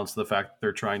to balance the fact that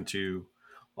they're trying to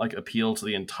appeal to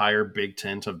the entire big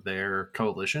tent of their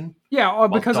coalition. Yeah,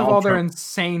 because of all their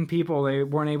insane people, they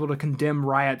weren't able to condemn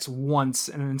riots once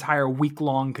in an entire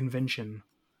week-long convention.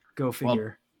 Go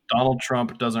figure. Well, Donald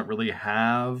Trump doesn't really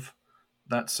have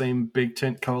that same big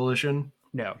tent coalition.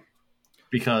 No.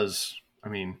 Because, I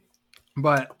mean...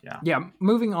 But, yeah,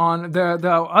 moving on. The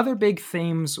other big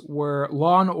themes were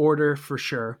law and order, for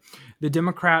sure. The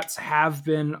Democrats have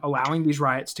been allowing these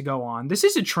riots to go on. This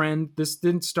is a trend. This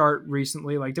didn't start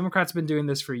recently. Democrats have been doing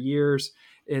this for years.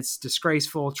 It's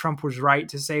disgraceful. Trump was right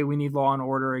to say we need law and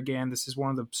order again. This is one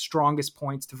of the strongest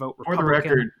points to vote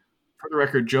Republican. For the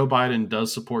record, Joe Biden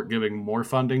does support giving more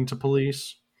funding to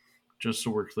police, just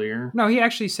so we're clear. No, he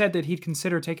actually said that he'd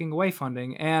consider taking away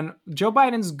funding. And Joe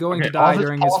Biden's going to die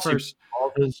during his first...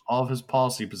 All of his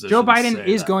policy positions. Joe Biden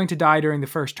is going to die during the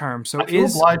first term. So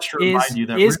is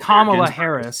Kamala Kamala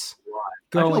Harris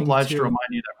going to remind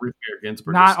you that Ruth Bader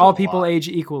Ginsburg not is still all people alive. age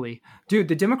equally. Dude,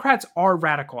 the Democrats are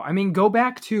radical. I mean, go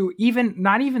back to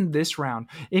not even this round.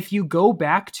 If you go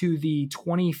back to the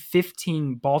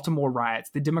 2015 Baltimore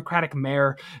riots, the Democratic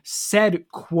mayor said,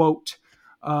 quote,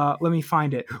 let me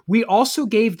find it. We also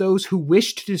gave those who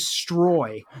wish to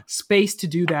destroy space to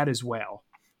do that as well.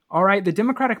 All right, the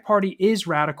Democratic Party is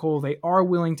radical. They are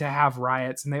willing to have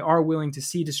riots and they are willing to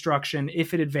see destruction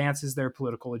if it advances their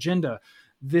political agenda.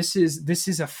 This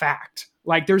is a fact.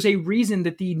 There's a reason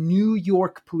that the New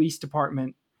York Police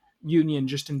Department union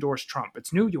just endorsed Trump.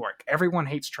 It's New York. Everyone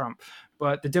hates Trump.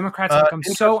 But the Democrats have become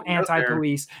so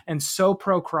anti-police and so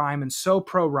pro-crime and so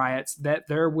pro-riots that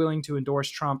they're willing to endorse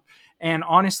Trump. And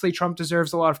honestly, Trump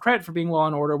deserves a lot of credit for being law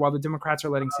and order while the Democrats are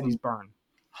letting cities burn.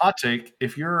 Hot take,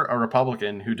 if you're a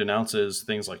Republican who denounces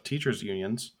things like teachers'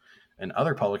 unions and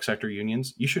other public sector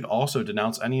unions, you should also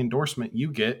denounce any endorsement you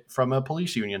get from a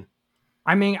police union.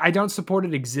 I mean, I don't support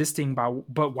it existing,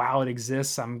 but while it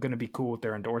exists, I'm going to be cool with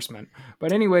their endorsement.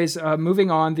 But anyways, moving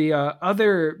on, the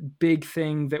other big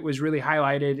thing that was really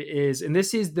highlighted is, and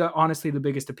this is honestly the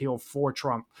biggest appeal for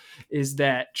Trump, is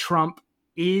that Trump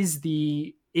is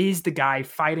the guy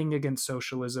fighting against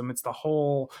socialism. It's the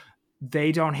whole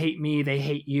they don't hate me, they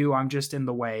hate you, I'm just in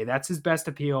the way. That's his best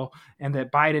appeal, and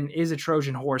that Biden is a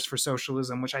Trojan horse for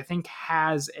socialism, which I think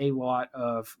has a lot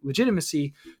of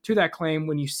legitimacy to that claim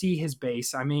when you see his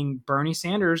base. I mean, Bernie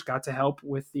Sanders got to help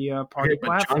with the party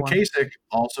platform. John Kasich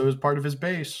also is part of his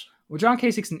base. Well, John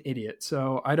Kasich's an idiot,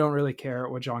 so I don't really care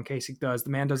what John Kasich does. The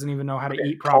man doesn't even know how to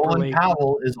eat properly. Colin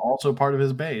Powell is also part of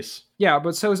his base. Yeah,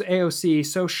 but so is AOC,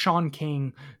 so Sean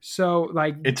King. So,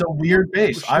 like, it's a weird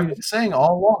base. I've been saying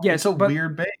all along. Yes, it's a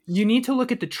weird base. You need to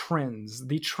look at the trends.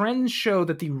 The trends show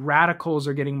that the radicals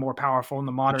are getting more powerful and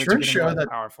the moderates are getting more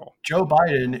powerful. Joe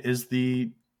Biden is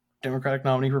the Democratic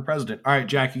nominee for president. All right,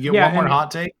 Jack, you get one more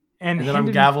hot take. And then I'm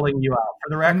gaveling you out.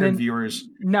 For the record, viewers,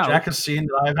 Jack has seen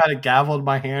that I've had a gavel in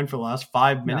my hand for the last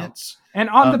 5 minutes. And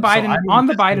on the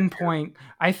Biden point,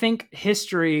 I think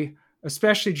history,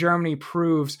 especially Germany,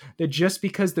 proves that just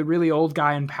because the really old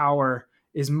guy in power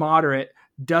is moderate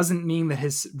doesn't mean that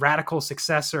his radical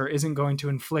successor isn't going to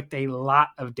inflict a lot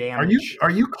of damage. Are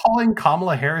you calling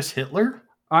Kamala Harris Hitler?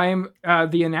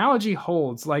 The analogy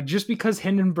holds. Like, just because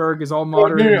Hindenburg is all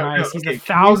moderate and nice, he's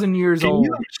 1,000 years old.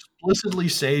 Can you explicitly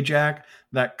say, Jack,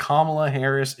 that Kamala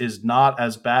Harris is not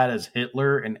as bad as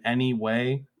Hitler in any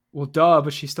way? Well, duh,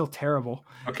 but she's still terrible.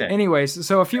 Okay. Anyways,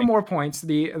 so a few more points.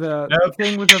 The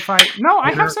thing with the fight. No,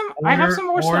 I have some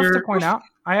more stuff to point out.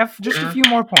 I have just a few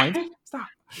more points. Stop.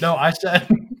 No, I said.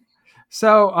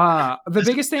 So the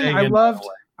biggest thing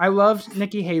I loved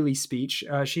Nikki Haley's speech.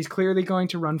 She's clearly going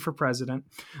to run for president.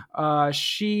 Her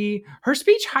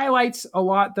speech highlights a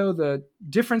lot, though, the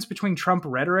difference between Trump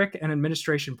rhetoric and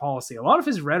administration policy. A lot of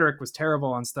his rhetoric was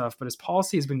terrible on stuff, but his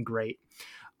policy has been great.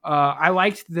 I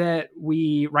liked that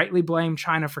we rightly blame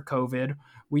China for COVID.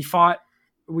 We fought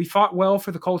well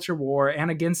for the culture war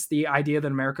and against the idea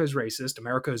that America is racist.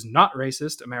 America is not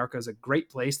racist. America is a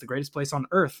great place. The greatest place on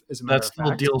earth, as a matter of fact. That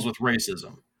still deals with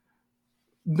racism.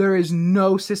 There is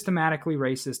no systematically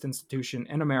racist institution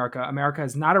in America. America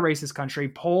is not a racist country.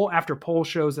 Poll after poll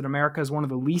shows that America is one of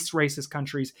the least racist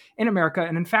countries in America.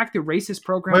 And in fact, the racist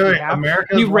programs we have,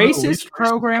 the racist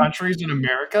countries in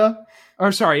America,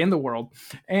 in the world.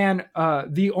 And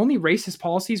the only racist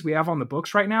policies we have on the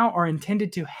books right now are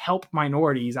intended to help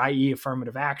minorities, i.e.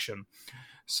 affirmative action.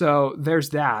 So there's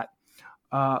that.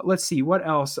 Let's see what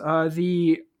else.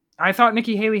 I thought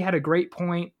Nikki Haley had a great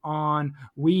point on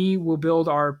we will build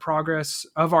our progress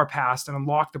of our past and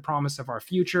unlock the promise of our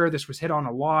future. This was hit on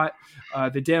a lot.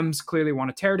 The Dems clearly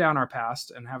want to tear down our past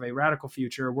and have a radical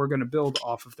future. We're going to build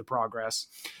off of the progress.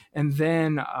 And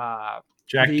then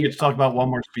Jackie gets to talk about one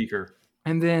more speaker.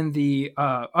 And then the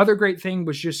other great thing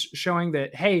was just showing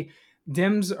that, hey,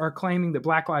 Dems are claiming that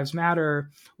Black Lives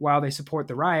Matter while they support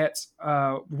the riots.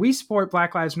 We support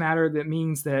Black Lives Matter. That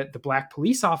means that the Black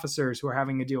police officers who are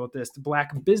having to deal with this, the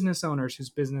Black business owners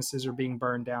whose businesses are being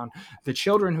burned down, the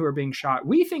children who are being shot,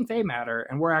 we think they matter,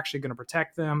 and we're actually going to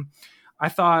protect them. I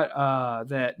thought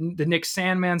that the Nick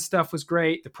Sandmann stuff was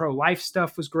great. The pro-life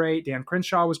stuff was great. Dan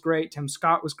Crenshaw was great. Tim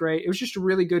Scott was great. It was just a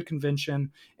really good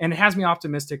convention, and it has me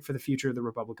optimistic for the future of the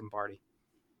Republican Party.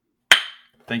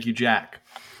 Thank you, Jack.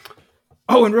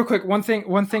 Oh, and real quick, one thing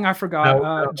I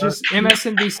forgot.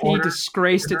 MSNBC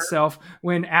disgraced itself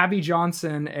when Abby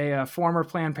Johnson, a former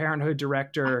Planned Parenthood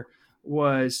director,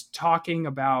 was talking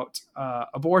about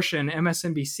abortion.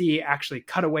 MSNBC actually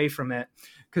cut away from it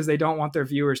because they don't want their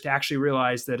viewers to actually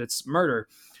realize that it's murder.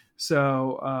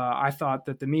 So I thought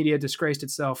that the media disgraced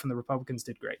itself and the Republicans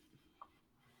did great.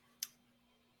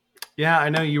 Yeah, I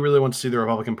know you really want to see the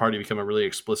Republican Party become a really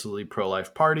explicitly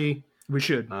pro-life party. We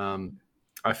should.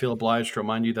 I feel obliged to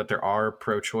remind you that there are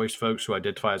pro-choice folks who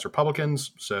identify as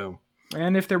Republicans.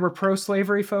 And if there were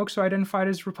pro-slavery folks who identified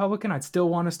as Republican, I'd still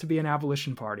want us to be an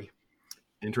abolition party.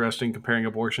 Interesting comparing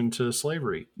abortion to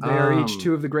slavery. They are each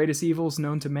two of the greatest evils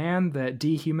known to man that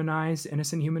dehumanize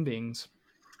innocent human beings.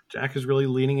 Jack is really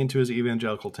leaning into his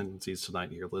evangelical tendencies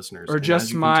tonight, your listeners. Or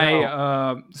just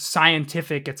my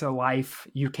scientific, it's a life.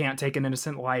 You can't take an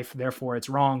innocent life, therefore it's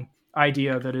wrong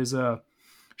idea that is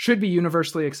should be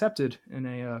universally accepted in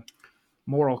a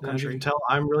moral country. As you can tell,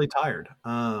 I'm really tired.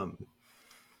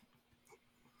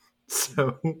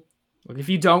 Look, if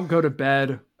you don't go to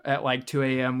bed at like 2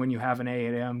 a.m. when you have an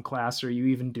 8 a.m. class, are you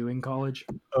even doing college?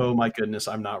 Oh my goodness,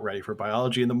 I'm not ready for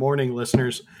biology in the morning,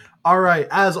 listeners. All right,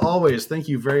 as always, thank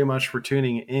you very much for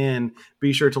tuning in.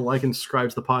 Be sure to like and subscribe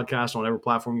to the podcast on whatever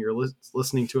platform you're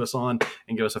listening to us on,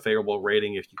 and give us a favorable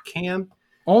rating if you can.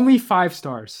 Only 5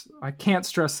 stars. I can't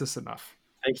stress this enough.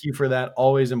 Thank you for that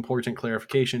always important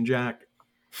clarification, Jack.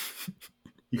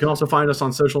 You can also find us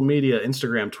on social media,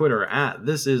 Instagram, Twitter,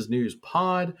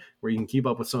 @ThisIsNewsPod, where you can keep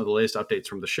up with some of the latest updates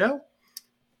from the show.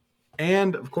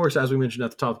 And of course, as we mentioned at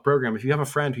the top of the program, if you have a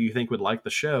friend who you think would like the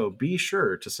show, be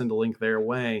sure to send a link their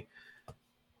way.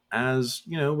 As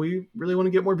you know, we really want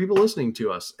to get more people listening to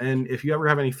us. And if you ever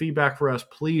have any feedback for us,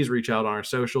 please reach out on our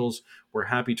socials. We're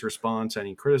happy to respond to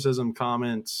any criticism,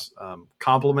 comments.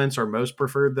 Compliments are most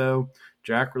preferred, though.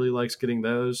 Jack really likes getting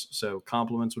those, so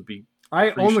compliments would be I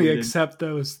only accept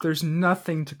those. There's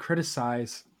nothing to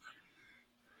criticize.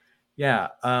 Yeah.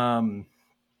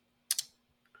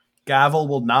 Gavel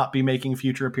will not be making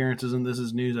future appearances in This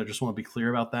Is News. I just want to be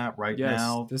clear about that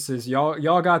now. This is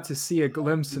y'all got to see a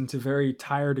glimpse into very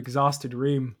tired, exhausted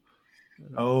Reem.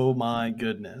 Oh my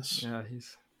goodness. Yeah,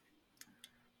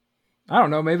 I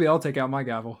don't know. Maybe I'll take out my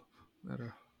gavel.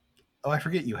 Oh, I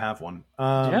forget you have one.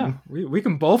 Yeah, we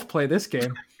can both play this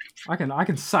game. I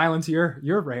can silence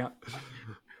your rant.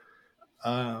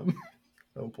 Oh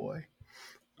boy.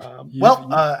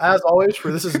 As always,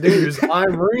 for This Is News,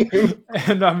 I'm Reem.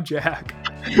 And I'm Jack.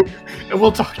 And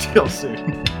we'll talk to y'all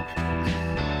soon.